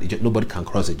bank. Nobody can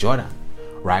cross the Jordan.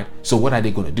 Right. So what are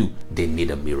they going to do? They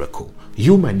need a miracle.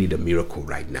 You might need a miracle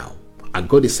right now. And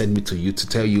God has sent me to you to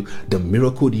tell you the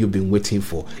miracle you've been waiting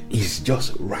for is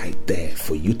just right there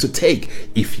for you to take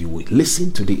if you will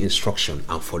listen to the instruction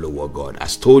and follow what God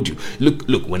has told you.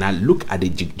 Look, when I look at the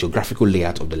geographical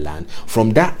layout of the land,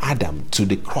 from that Adam to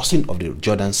the crossing of the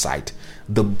Jordan site,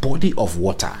 the body of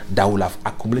water that will have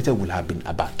accumulated will have been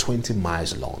about 20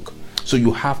 miles long. So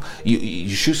you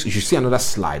should see another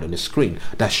slide on the screen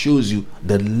that shows you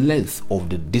the length of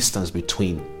the distance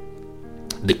between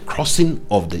the crossing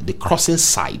of the crossing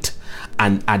site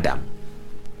and Adam,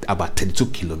 about 32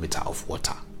 kilometers of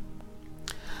water.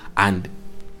 And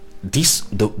this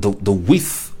the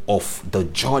width of the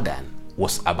Jordan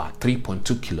was about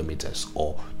 3.2 kilometers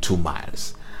or 2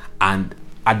 miles. And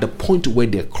at the point where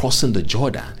they're crossing the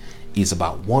Jordan is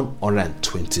about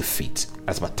 120 feet.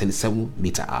 That's about 37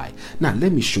 meter high. Now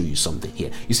let me show you something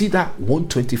here. You see that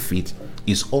 120 feet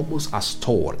is almost as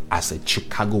tall as a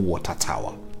Chicago water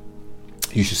tower.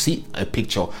 You should see a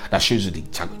picture that shows you the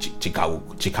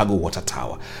Chicago water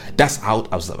tower. That's how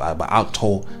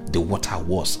tall the water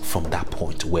was from that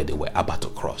point where they were about to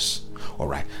cross. All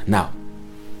right. Now,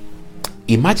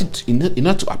 imagine, in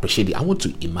order to appreciate it, I want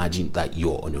to imagine that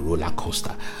you're on a roller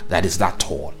coaster that is that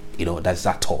tall. That's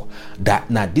that tall.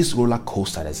 Now this roller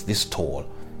coaster that's this tall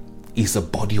is a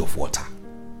body of water.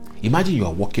 Imagine you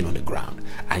are walking on the ground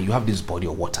and you have this body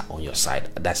of water on your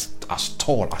side that's as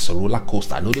tall as a roller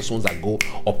coaster. I know those ones that go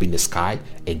up in the sky.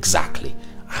 Exactly.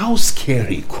 How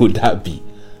scary could that be?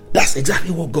 That's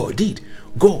exactly what God did.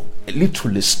 God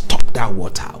literally stopped that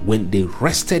water. When they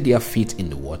rested their feet in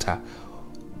the water,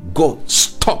 God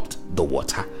stopped the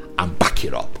water and backed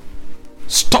it up.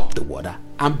 Stop the water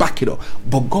and back it up.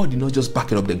 But God did not just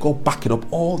back it up. God backed it up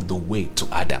all the way to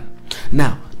Adam.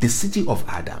 Now, the city of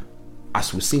Adam,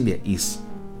 as we've seen there, is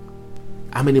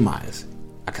how many miles?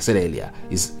 Like I said earlier,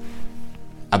 is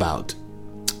about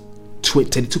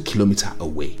 32 kilometers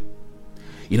away.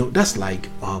 That's like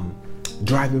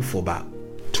driving for about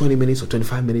 20 minutes or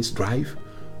 25 minutes drive.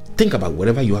 Think about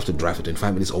whatever you have to drive for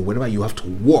 25 minutes or whatever you have to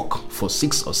walk for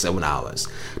 6 or 7 hours.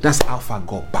 That's how far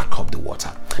God back up the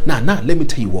water. Now, let me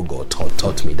tell you what God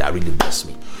taught me that really blessed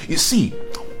me. You see,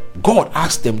 God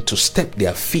asked them to step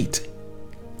their feet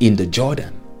in the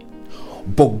Jordan.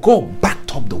 But God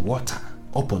backed up the water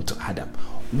up onto Adam.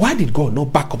 Why did God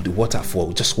not back up the water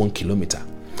for just 1 kilometer?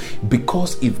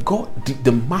 Because if God did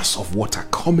the mass of water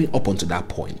coming up onto that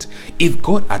point, if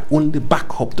God had only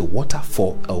backed up the water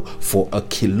for a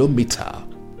kilometer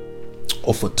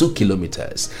or for 2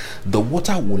 kilometers, the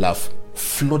water would have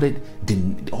flooded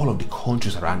all of the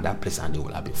countries around that place, and they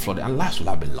would have been flooded and lives would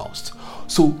have been lost.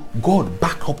 So God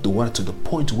backed up the water to the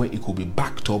point where it could be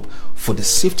backed up for the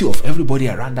safety of everybody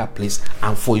around that place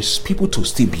and for his people to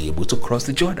still be able to cross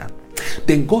the Jordan.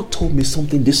 Then God told me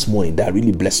something this morning that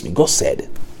really blessed me. God said,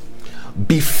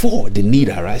 before the need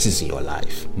arises in your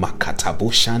life,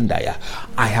 Makatabo Shandaya,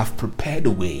 I have prepared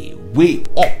a way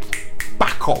up,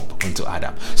 back up onto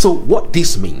Adam. So what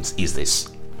this means is this: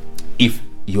 if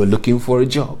you're looking for a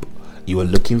job, you are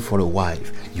looking for a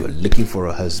wife, you're looking for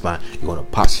a husband, you want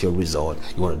to pass your result,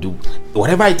 you want to do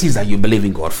whatever it is that you believe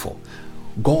in God for,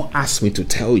 God asked me to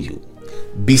tell you,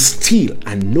 be still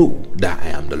and know that I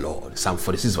am the Lord. Psalm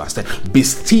 46 verse 10. Be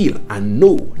still and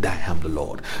know that I am the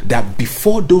Lord. That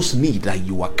before those needs that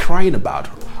you are crying about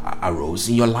arose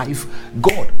in your life,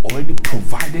 God already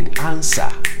provided answer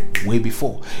way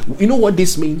before. You know what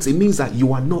this means? It means that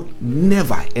you are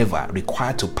never ever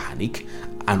required to panic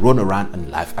and run around in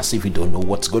life as if you don't know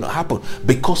what's going to happen,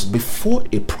 because before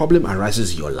a problem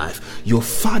arises in your life, your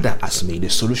Father has made a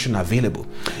solution available.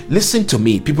 Listen to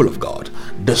me, people of God.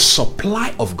 The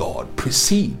supply of God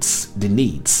precedes the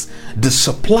needs. The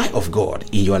supply of God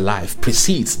in your life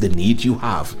precedes the need you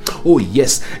have. Oh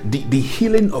yes, the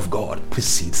healing of God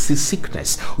precedes the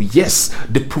sickness. Yes,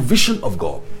 the provision of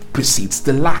God precedes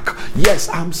the lack. Yes,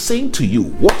 I'm saying to you,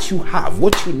 what you have,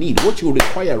 what you need, what you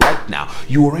require right now,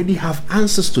 you already have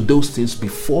answers to those things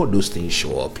before those things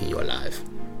show up in your life.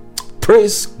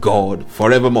 Praise God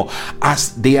forevermore.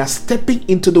 As they are stepping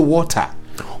into the water,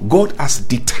 God has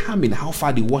determined how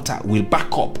far the water will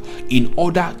back up in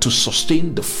order to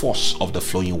sustain the force of the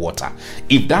flowing water.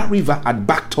 If that river had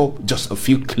backed up just a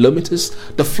few kilometers,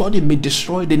 the flooding may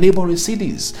destroy the neighboring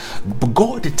cities. But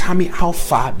God determined how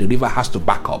far the river has to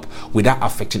back up without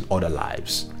affecting other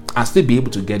lives. and still be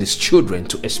able to get his children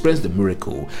to experience the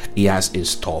miracle he has in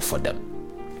store for them.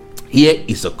 Here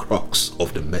is the crux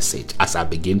of the message as I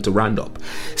begin to round up.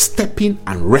 Stepping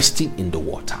and resting in the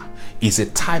water is a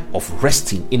type of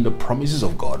resting in the promises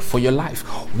of God for your life.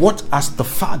 What has the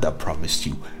Father promised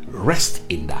you? Rest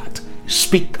in that.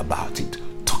 Speak about it.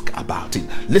 Talk about it.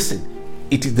 Listen,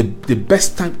 it is the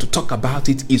best time to talk about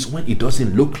it is when it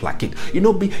doesn't look like it.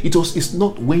 It's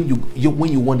not when you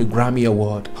won the Grammy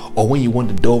Award or when you won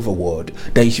the Dove Award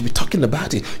that you should be talking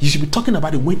about it. You should be talking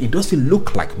about it when it doesn't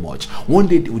look like much. One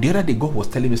day, the other day, God was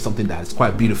telling me something that is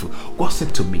quite beautiful. God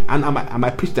said to me, and I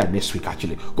might preach that next week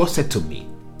actually. God said to me,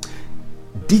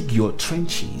 dig your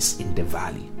trenches in the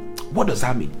valley. What does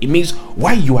that mean? It means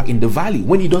while you are in the valley,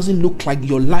 when it doesn't look like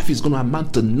your life is going to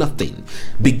amount to nothing,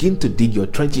 begin to dig your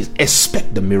trenches.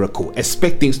 Expect the miracle.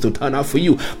 Expect things to turn out for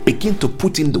you. Begin to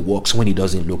put in the works when it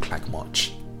doesn't look like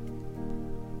much.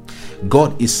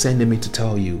 God is sending me to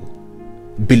tell you,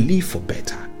 believe for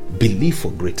better, believe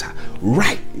for greater,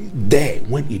 right there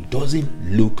when it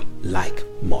doesn't look like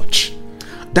much.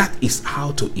 That is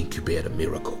how to incubate a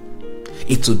miracle.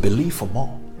 It's to believe for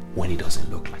more when it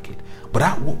doesn't look like it. But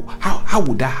how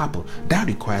would that happen? That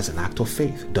requires an act of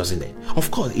faith, doesn't it? Of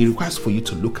course, it requires for you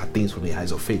to look at things from the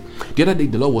eyes of faith. The other day,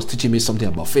 the Lord was teaching me something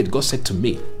about faith. God said to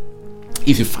me,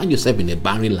 if you find yourself in a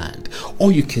barren land, all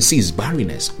you can see is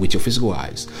barrenness with your physical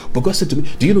eyes. But God said to me,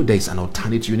 do you know there is an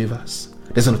alternate universe?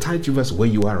 There's an alternate universe where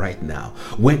you are right now,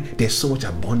 where there's so much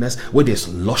abundance, where there's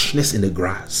lushness in the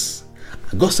grass.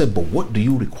 And God said, but what do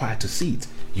you require to see it?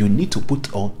 You need to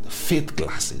put on faith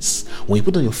glasses. When you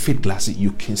put on your faith glasses,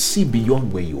 you can see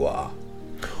beyond where you are.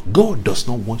 God does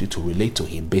not want you to relate to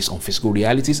him based on physical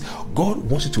realities. God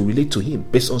wants you to relate to him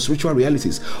based on spiritual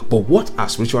realities. But what are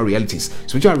spiritual realities?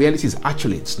 Spiritual realities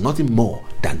actually, it's nothing more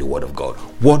than the word of God.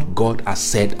 What God has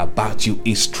said about you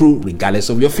is true regardless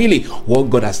of your feeling. What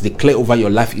God has declared over your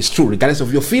life is true regardless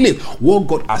of your feeling. What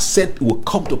God has said will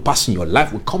come to pass in your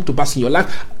life will come to pass in your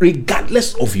life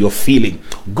regardless of your feeling.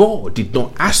 God did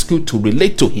not ask you to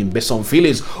relate to him based on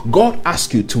feelings. God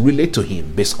asked you to relate to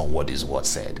him based on what his word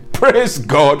said. Praise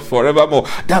God forevermore.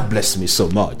 That blessed me so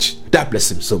much. That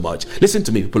blessed him so much. Listen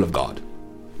to me, people of God.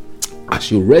 As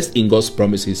you rest in God's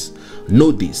promises,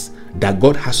 know this, that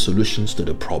God has solutions to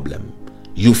the problem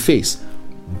you face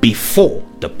before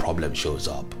the problem shows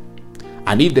up.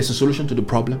 And if there's a solution to the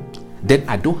problem, then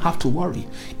I don't have to worry.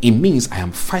 It means I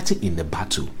am fighting in the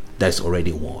battle that is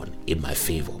already won in my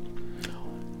favor.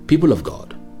 People of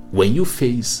God, when you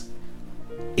face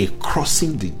a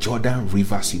crossing the Jordan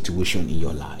River situation in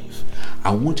your life,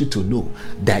 I want you to know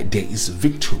that there is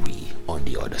victory on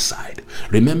the other side.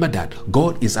 Remember that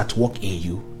God is at work in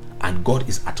you and God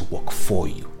is at work for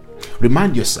you.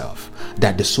 Remind yourself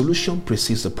that the solution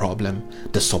precedes the problem,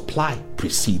 the supply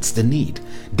precedes the need.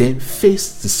 Then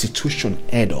face the situation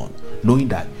head on, knowing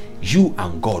that you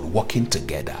and God working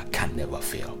together can never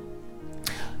fail.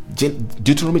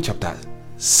 Deuteronomy chapter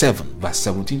 7 verse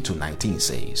 17 to 19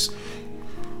 says,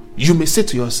 you may say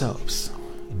to yourselves,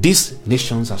 these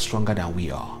nations are stronger than we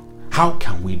are. How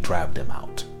can we drive them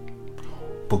out?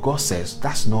 But God says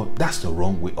that's the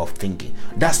wrong way of thinking.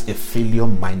 That's a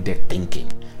failure-minded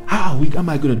thinking. How am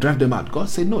I going to drive them out? God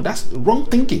said, no, that's wrong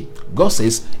thinking. God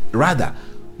says, rather,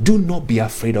 do not be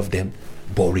afraid of them,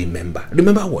 but remember.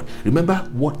 Remember what? Remember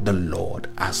what the Lord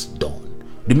has done.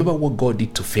 Remember what God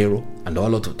did to Pharaoh and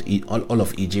all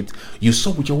of Egypt. You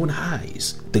saw with your own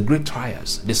eyes the great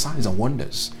trials, the signs and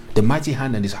wonders, the mighty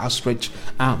hand and his outstretched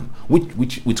arm with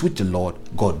which the Lord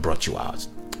God brought you out.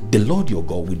 The Lord your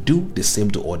God will do the same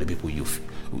to all the people you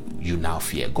now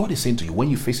fear. God is saying to you, when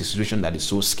you face a situation that is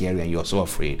so scary and you're so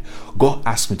afraid, God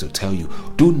asked me to tell you,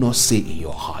 do not say in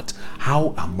your heart,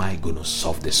 how am I going to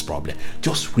solve this problem?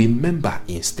 Just remember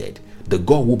instead, the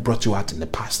God who brought you out in the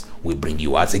past will bring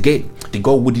you out again. The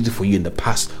God who did it for you in the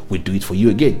past will do it for you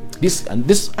again. This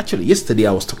actually, yesterday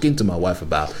I was talking to my wife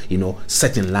about,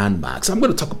 certain landmarks. I'm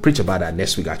going to preach about that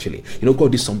next week actually.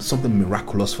 God did something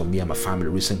miraculous for me and my family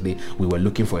recently. We were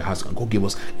looking for a house and God gave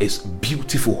us a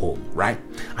beautiful home, right?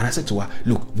 And I said to her,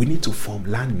 look, we need to form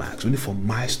landmarks. We need to form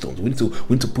milestones. We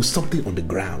need to put something on the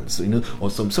ground, so, or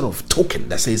some sort of token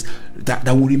that says that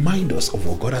will remind us of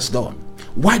what God has done.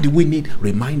 Why do we need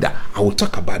reminder? I will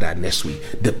talk about that next week.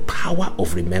 The power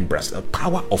of remembrance, the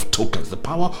power of tokens, the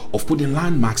power of putting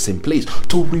landmarks in place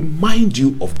to remind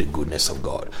you of the goodness of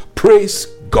God. Praise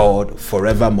God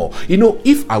forevermore.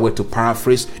 If I were to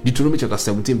paraphrase Deuteronomy chapter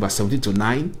 17 verse 17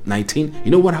 to 19,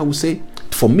 you know what I would say?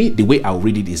 For me, the way I'll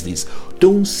read it is this: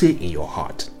 don't say in your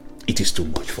heart, it is too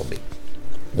much for me.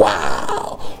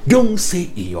 Wow. Don't say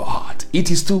in your heart,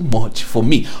 it is too much for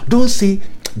me. Don't say,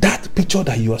 That picture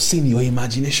that you are seeing in your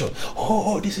imagination,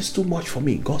 oh, this is too much for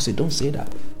me. God said, don't say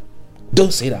that.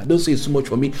 Don't say that. Don't say it's too much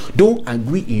for me. Don't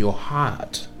agree in your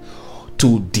heart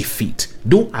to defeat.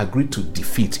 Don't agree to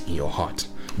defeat in your heart.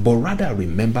 But rather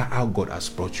remember how God has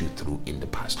brought you through in the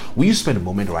past. Will you spend a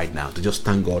moment right now to just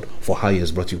thank God for how He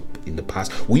has brought you in the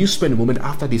past? Will you spend a moment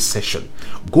after this session,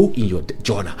 go in your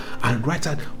journal and write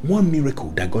out one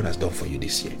miracle that God has done for you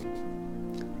this year?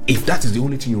 If that is the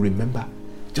only thing you remember,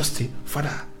 just say,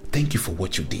 Father, thank you for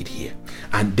what you did here.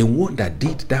 And the one that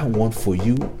did that one for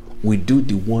you will do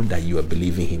the one that you are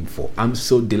believing Him for. I'm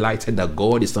so delighted that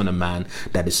God is not a man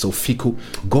that is so fickle.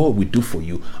 God will do for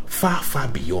you far, far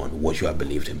beyond what you have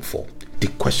believed Him for. The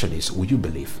question is, will you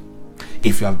believe?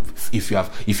 If you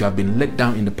have been let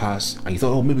down in the past and you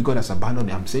thought, oh, maybe God has abandoned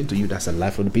me, I'm saying to you, that's a lie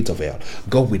from the pit of hell.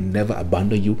 God will never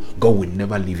abandon you. God will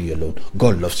never leave you alone.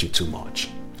 God loves you too much.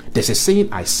 There's a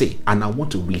saying I say, and I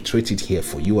want to reiterate it here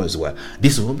for you as well.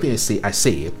 This is one thing I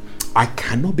say, I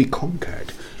cannot be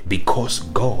conquered because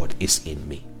God is in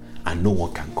me, and no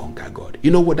one can conquer God.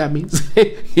 You know what that means?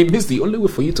 It means the only way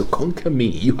for you to conquer me,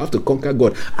 you have to conquer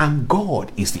God, and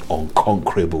God is the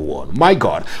unconquerable one. My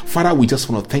God, Father, we just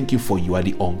want to thank you for you are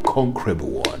the unconquerable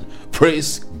one.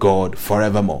 Praise God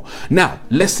forevermore. Now,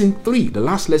 lesson 3, the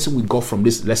last lesson we got from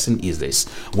this lesson is this: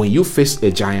 when you face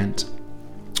a giant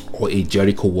or a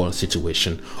Jericho wall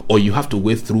situation, or you have to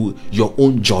wade through your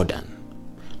own Jordan,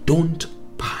 don't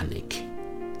panic.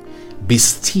 Be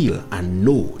still and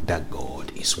know that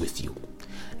God is with you.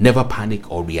 Never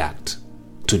panic or react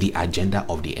to the agenda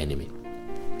of the enemy.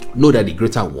 Know that the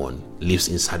greater one lives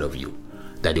inside of you.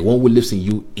 That the one who lives in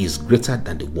you is greater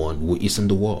than the one who is in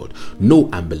the world. Know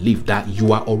and believe that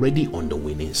you are already on the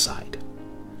winning side,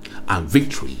 and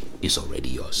victory is already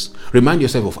yours. Remind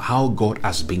yourself of how God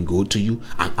has been good to you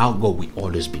and how God will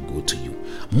always be good to you.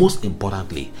 Most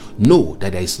importantly, know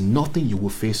that there is nothing you will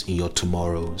face in your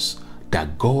tomorrows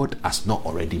that God has not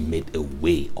already made a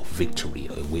way of victory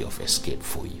or a way of escape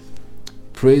for you.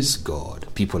 Praise God,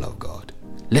 people of God.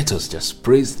 Let us just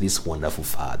praise this wonderful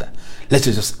Father. Let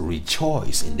us just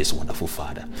rejoice in this wonderful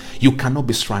Father. You cannot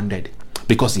be stranded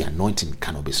because the anointing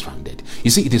cannot be stranded. You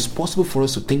see, it is possible for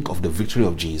us to think of the victory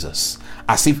of Jesus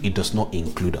as if it does not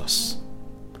include us.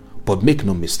 But make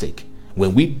no mistake,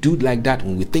 when we do like that,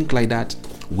 when we think like that,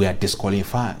 we are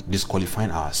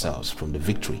disqualifying ourselves from the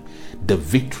victory. The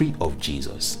victory of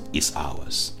Jesus is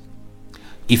ours.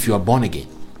 If you are born again,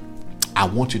 I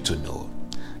want you to know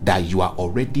that you are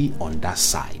already on that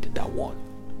side that won.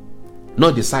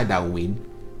 Not the side that win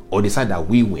or the side that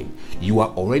we win. You are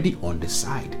already on the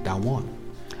side that won.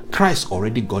 Christ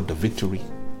already got the victory.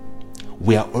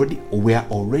 We are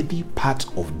already part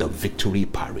of the victory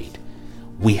parade.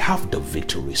 We have the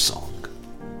victory song.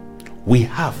 We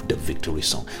have the victory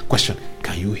song. Question,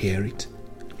 can you hear it?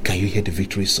 Can you hear the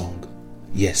victory song?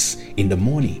 Yes, in the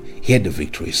morning, hear the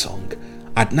victory song.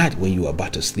 At night, when you are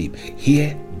about to sleep,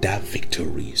 hear that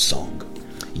victory song.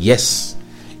 Yes,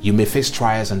 you may face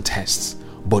trials and tests,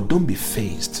 but don't be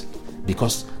fazed,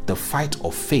 because the fight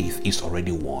of faith is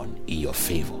already won in your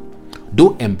favor.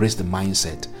 Don't embrace the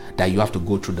mindset that you have to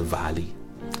go through the valley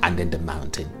and then the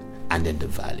mountain and then the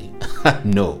valley.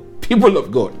 No. People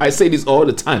of God, I say this all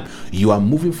the time. You are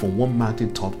moving from one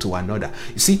mountain top to another.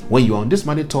 You see, when you are on this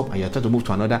mountain top and you're trying to move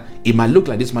to another, it might look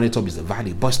like this mountain top is the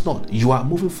valley, but it's not. You are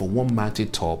moving from one mountain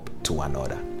top to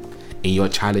another. In your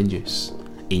challenges,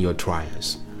 in your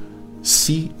trials,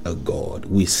 see a God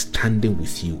who is standing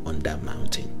with you on that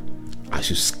mountain as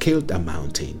you scale that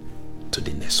mountain to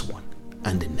the next one,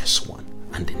 and the next one,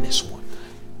 and the next one.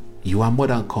 You are more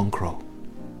than a conqueror.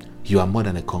 You are more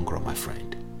than a conqueror, my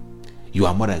friend. You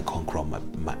are more than a conqueror,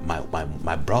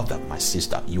 my brother, my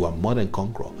sister. You are more than a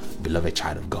conqueror, beloved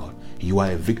child of God. You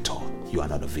are a victor. You are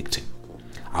not a victim.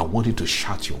 I want you to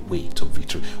shout your way to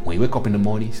victory. When you wake up in the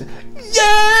morning, you say, "Yay!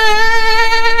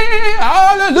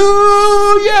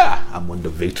 Hallelujah! I'm on the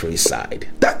victory side."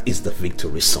 That is the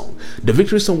victory song. The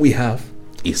victory song we have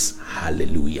is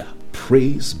Hallelujah.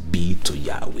 Praise be to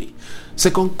Yahweh.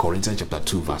 2 Corinthians chapter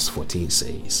 2 verse 14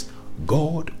 says,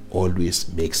 God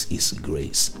always makes His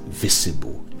grace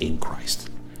visible in Christ.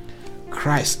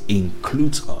 Christ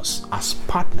includes us as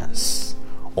partners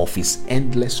of His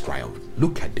endless triumph.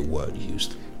 Look at the word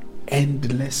used.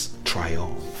 Endless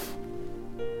triumph.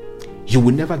 You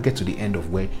will never get to the end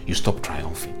of where you stop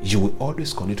triumphing. You will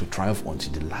always continue to triumph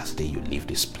until the last day you leave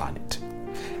this planet.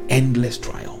 Endless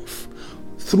triumph.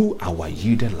 Through our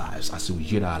yielded lives, as we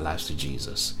yield our lives to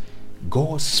Jesus,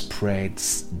 God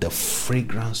spreads the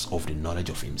fragrance of the knowledge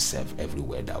of Himself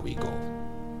everywhere that we go.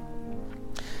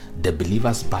 The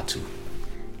believer's battle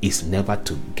is never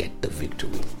to get the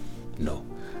victory. No.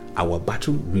 Our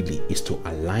battle really is to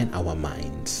align our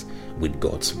minds with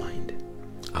God's mind,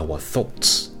 our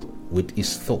thoughts with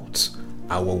His thoughts,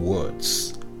 our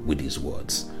words with His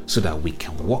words, so that we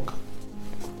can walk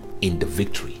in the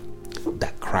victory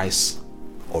that Christ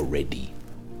already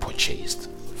purchased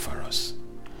for us.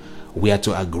 We are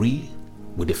to agree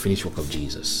with the finished work of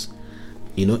Jesus.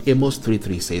 You know, Amos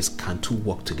 3:3 says, can two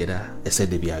walk together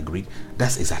except they be agreed?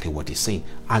 That's exactly what he's saying.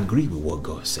 Agree with what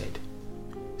God said.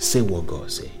 Say what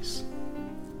God says.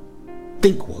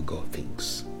 Think what God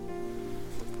thinks.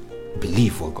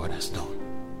 Believe what God has done.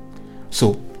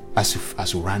 So,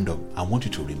 as you round up, I want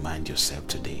you to remind yourself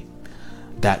today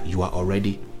that you are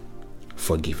already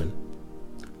forgiven,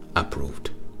 approved,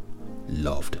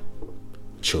 loved,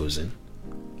 chosen,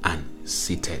 and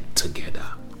seated together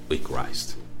with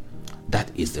Christ.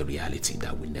 That is the reality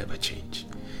that will never change.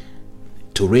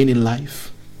 To reign in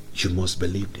life, you must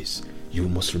believe this. You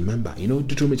must remember. You know,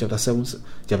 Deuteronomy chapter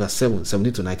 7,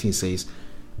 17 to 19 says,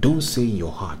 don't say in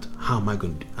your heart, how am I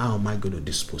going to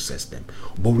dispossess them?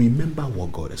 But remember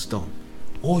what God has done.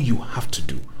 All you have to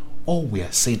do, all we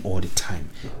are saying all the time,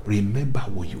 remember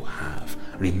what you have.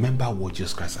 Remember what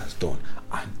Jesus Christ has done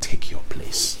and take your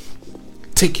place.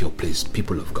 Take your place,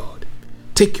 people of God.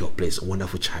 Take your place,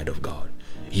 wonderful child of God.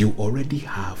 You already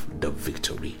have the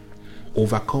victory.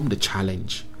 Overcome the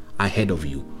challenge ahead of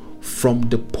you from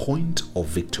the point of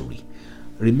victory.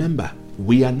 Remember,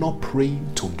 we are not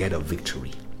praying to get a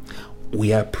victory.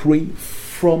 We are praying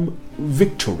from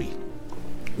victory.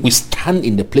 We stand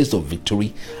in the place of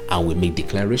victory and we make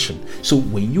declaration. So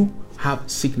when you have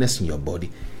sickness in your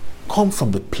body, come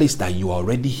from the place that you are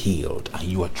already healed and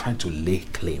you are trying to lay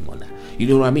claim on that. You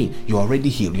know what I mean? You are already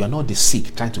healed. You are not the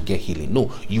sick trying to get healing.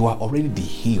 No, you are already the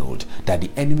healed that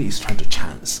the enemy is trying to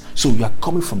chance. So you are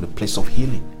coming from the place of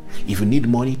healing. If you need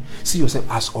money, see yourself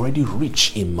as already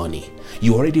rich in money.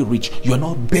 You already rich. You are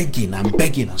not begging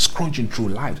and scrounging through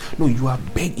life. No, you are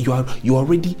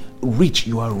already rich.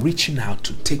 You are reaching out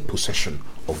to take possession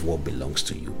of what belongs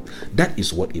to you. That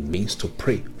is what it means to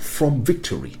pray from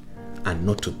victory and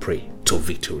not to pray to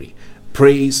victory.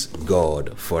 Praise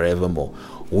God forevermore.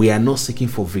 We are not seeking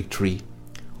for victory.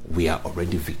 We are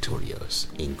already victorious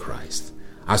in Christ.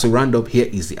 As we round up, here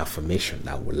is the affirmation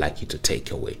that I would like you to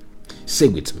take away. Say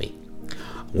with me.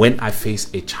 When I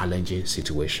face a challenging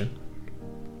situation,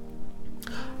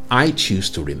 I choose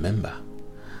to remember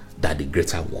that the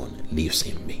greater one lives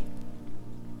in me.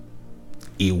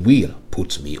 He will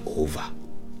put me over.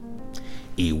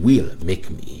 He will make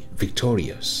me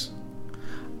victorious.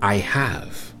 I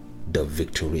have the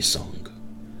victory song.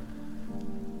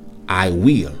 I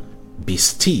will be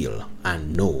still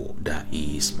and know that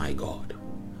He is my God.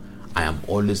 I am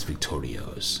always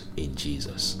victorious in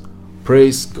Jesus.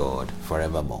 Praise God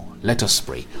forevermore. Let us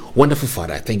pray. Wonderful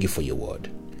Father, I thank you for your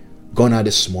word. Gone out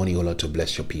this morning, O Lord, to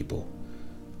bless your people.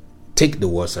 Take the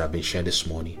words that have been shared this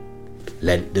morning.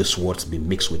 Let these words be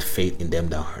mixed with faith in them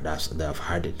that have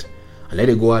heard it. And let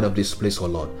it go out of this place, O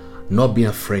Lord, not being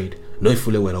afraid, knowing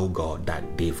fully well, O God, that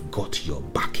they've got your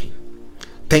backing.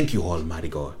 Thank you, Almighty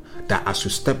God, that as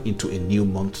we step into a new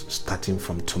month starting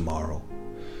from tomorrow,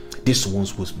 these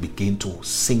ones will begin to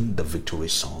sing the victory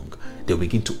song. They'll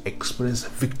begin to experience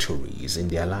victories in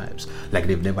their lives like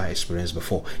they've never experienced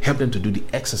before. Help them to do the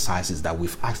exercises that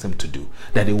we've asked them to do,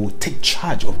 that they will take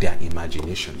charge of their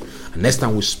imagination. And next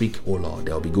time we speak, oh Lord,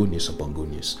 there will be good news upon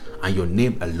good news, and your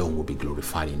name alone will be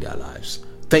glorified in their lives.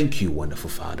 Thank you,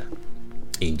 wonderful Father.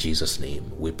 In Jesus'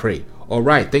 name we pray. All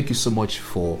right, thank you so much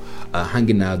for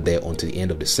hanging out there until the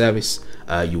end of the service.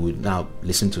 You will now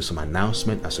listen to some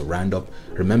announcement as a roundup.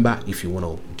 Remember, if you want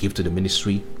to give to the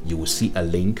ministry, you will see a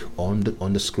link on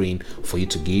the screen for you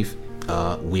to give.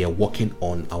 We are working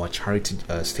on our charity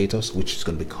status, which is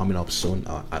going to be coming up soon.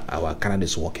 Our Canada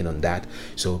is working on that,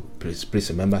 so please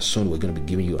remember, soon we're going to be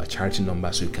giving you a charity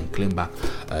number so you can claim back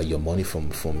your money from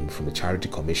the charity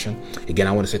commission. Again,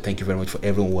 I want to say thank you very much for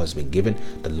everyone who has been giving.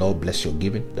 The Lord bless your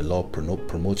giving. The Lord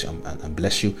promote you and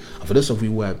bless you. And for those of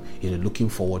you who are looking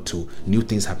forward to new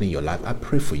things happening in your life, I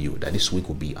pray for you that this week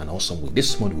will be an awesome week.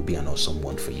 This month will be an awesome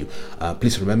one for you.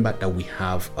 Please remember that we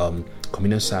have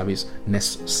communion service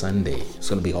next Sunday. It's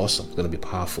going to be awesome. It's going to be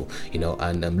powerful,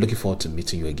 and I'm looking forward to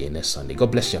meeting you again next Sunday.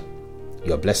 God bless you.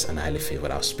 You are blessed and highly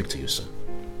favored. I'll speak to you soon.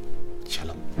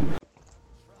 Shalom.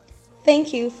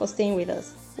 Thank you for staying with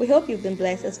us. We hope you've been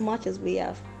blessed as much as we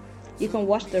have. You can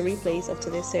watch the replays of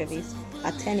today's service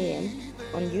at 10 a.m.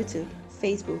 on YouTube,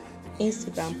 Facebook,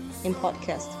 Instagram, and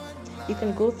podcast. You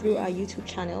can go through our YouTube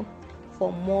channel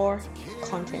for more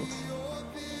content.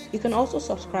 You can also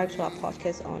subscribe to our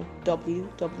podcast on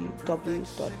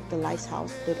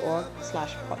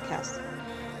www.thelighthouse.org/podcast.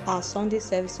 Our Sunday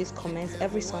services commence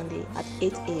every Sunday at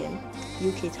 8 a.m.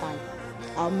 UK time.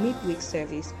 Our midweek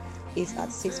service is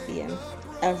at 6 p.m.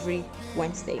 every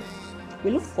Wednesday.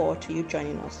 We look forward to you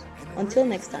joining us. Until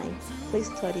next time, please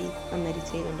study and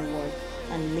meditate on the Word,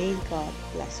 and may God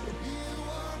bless you.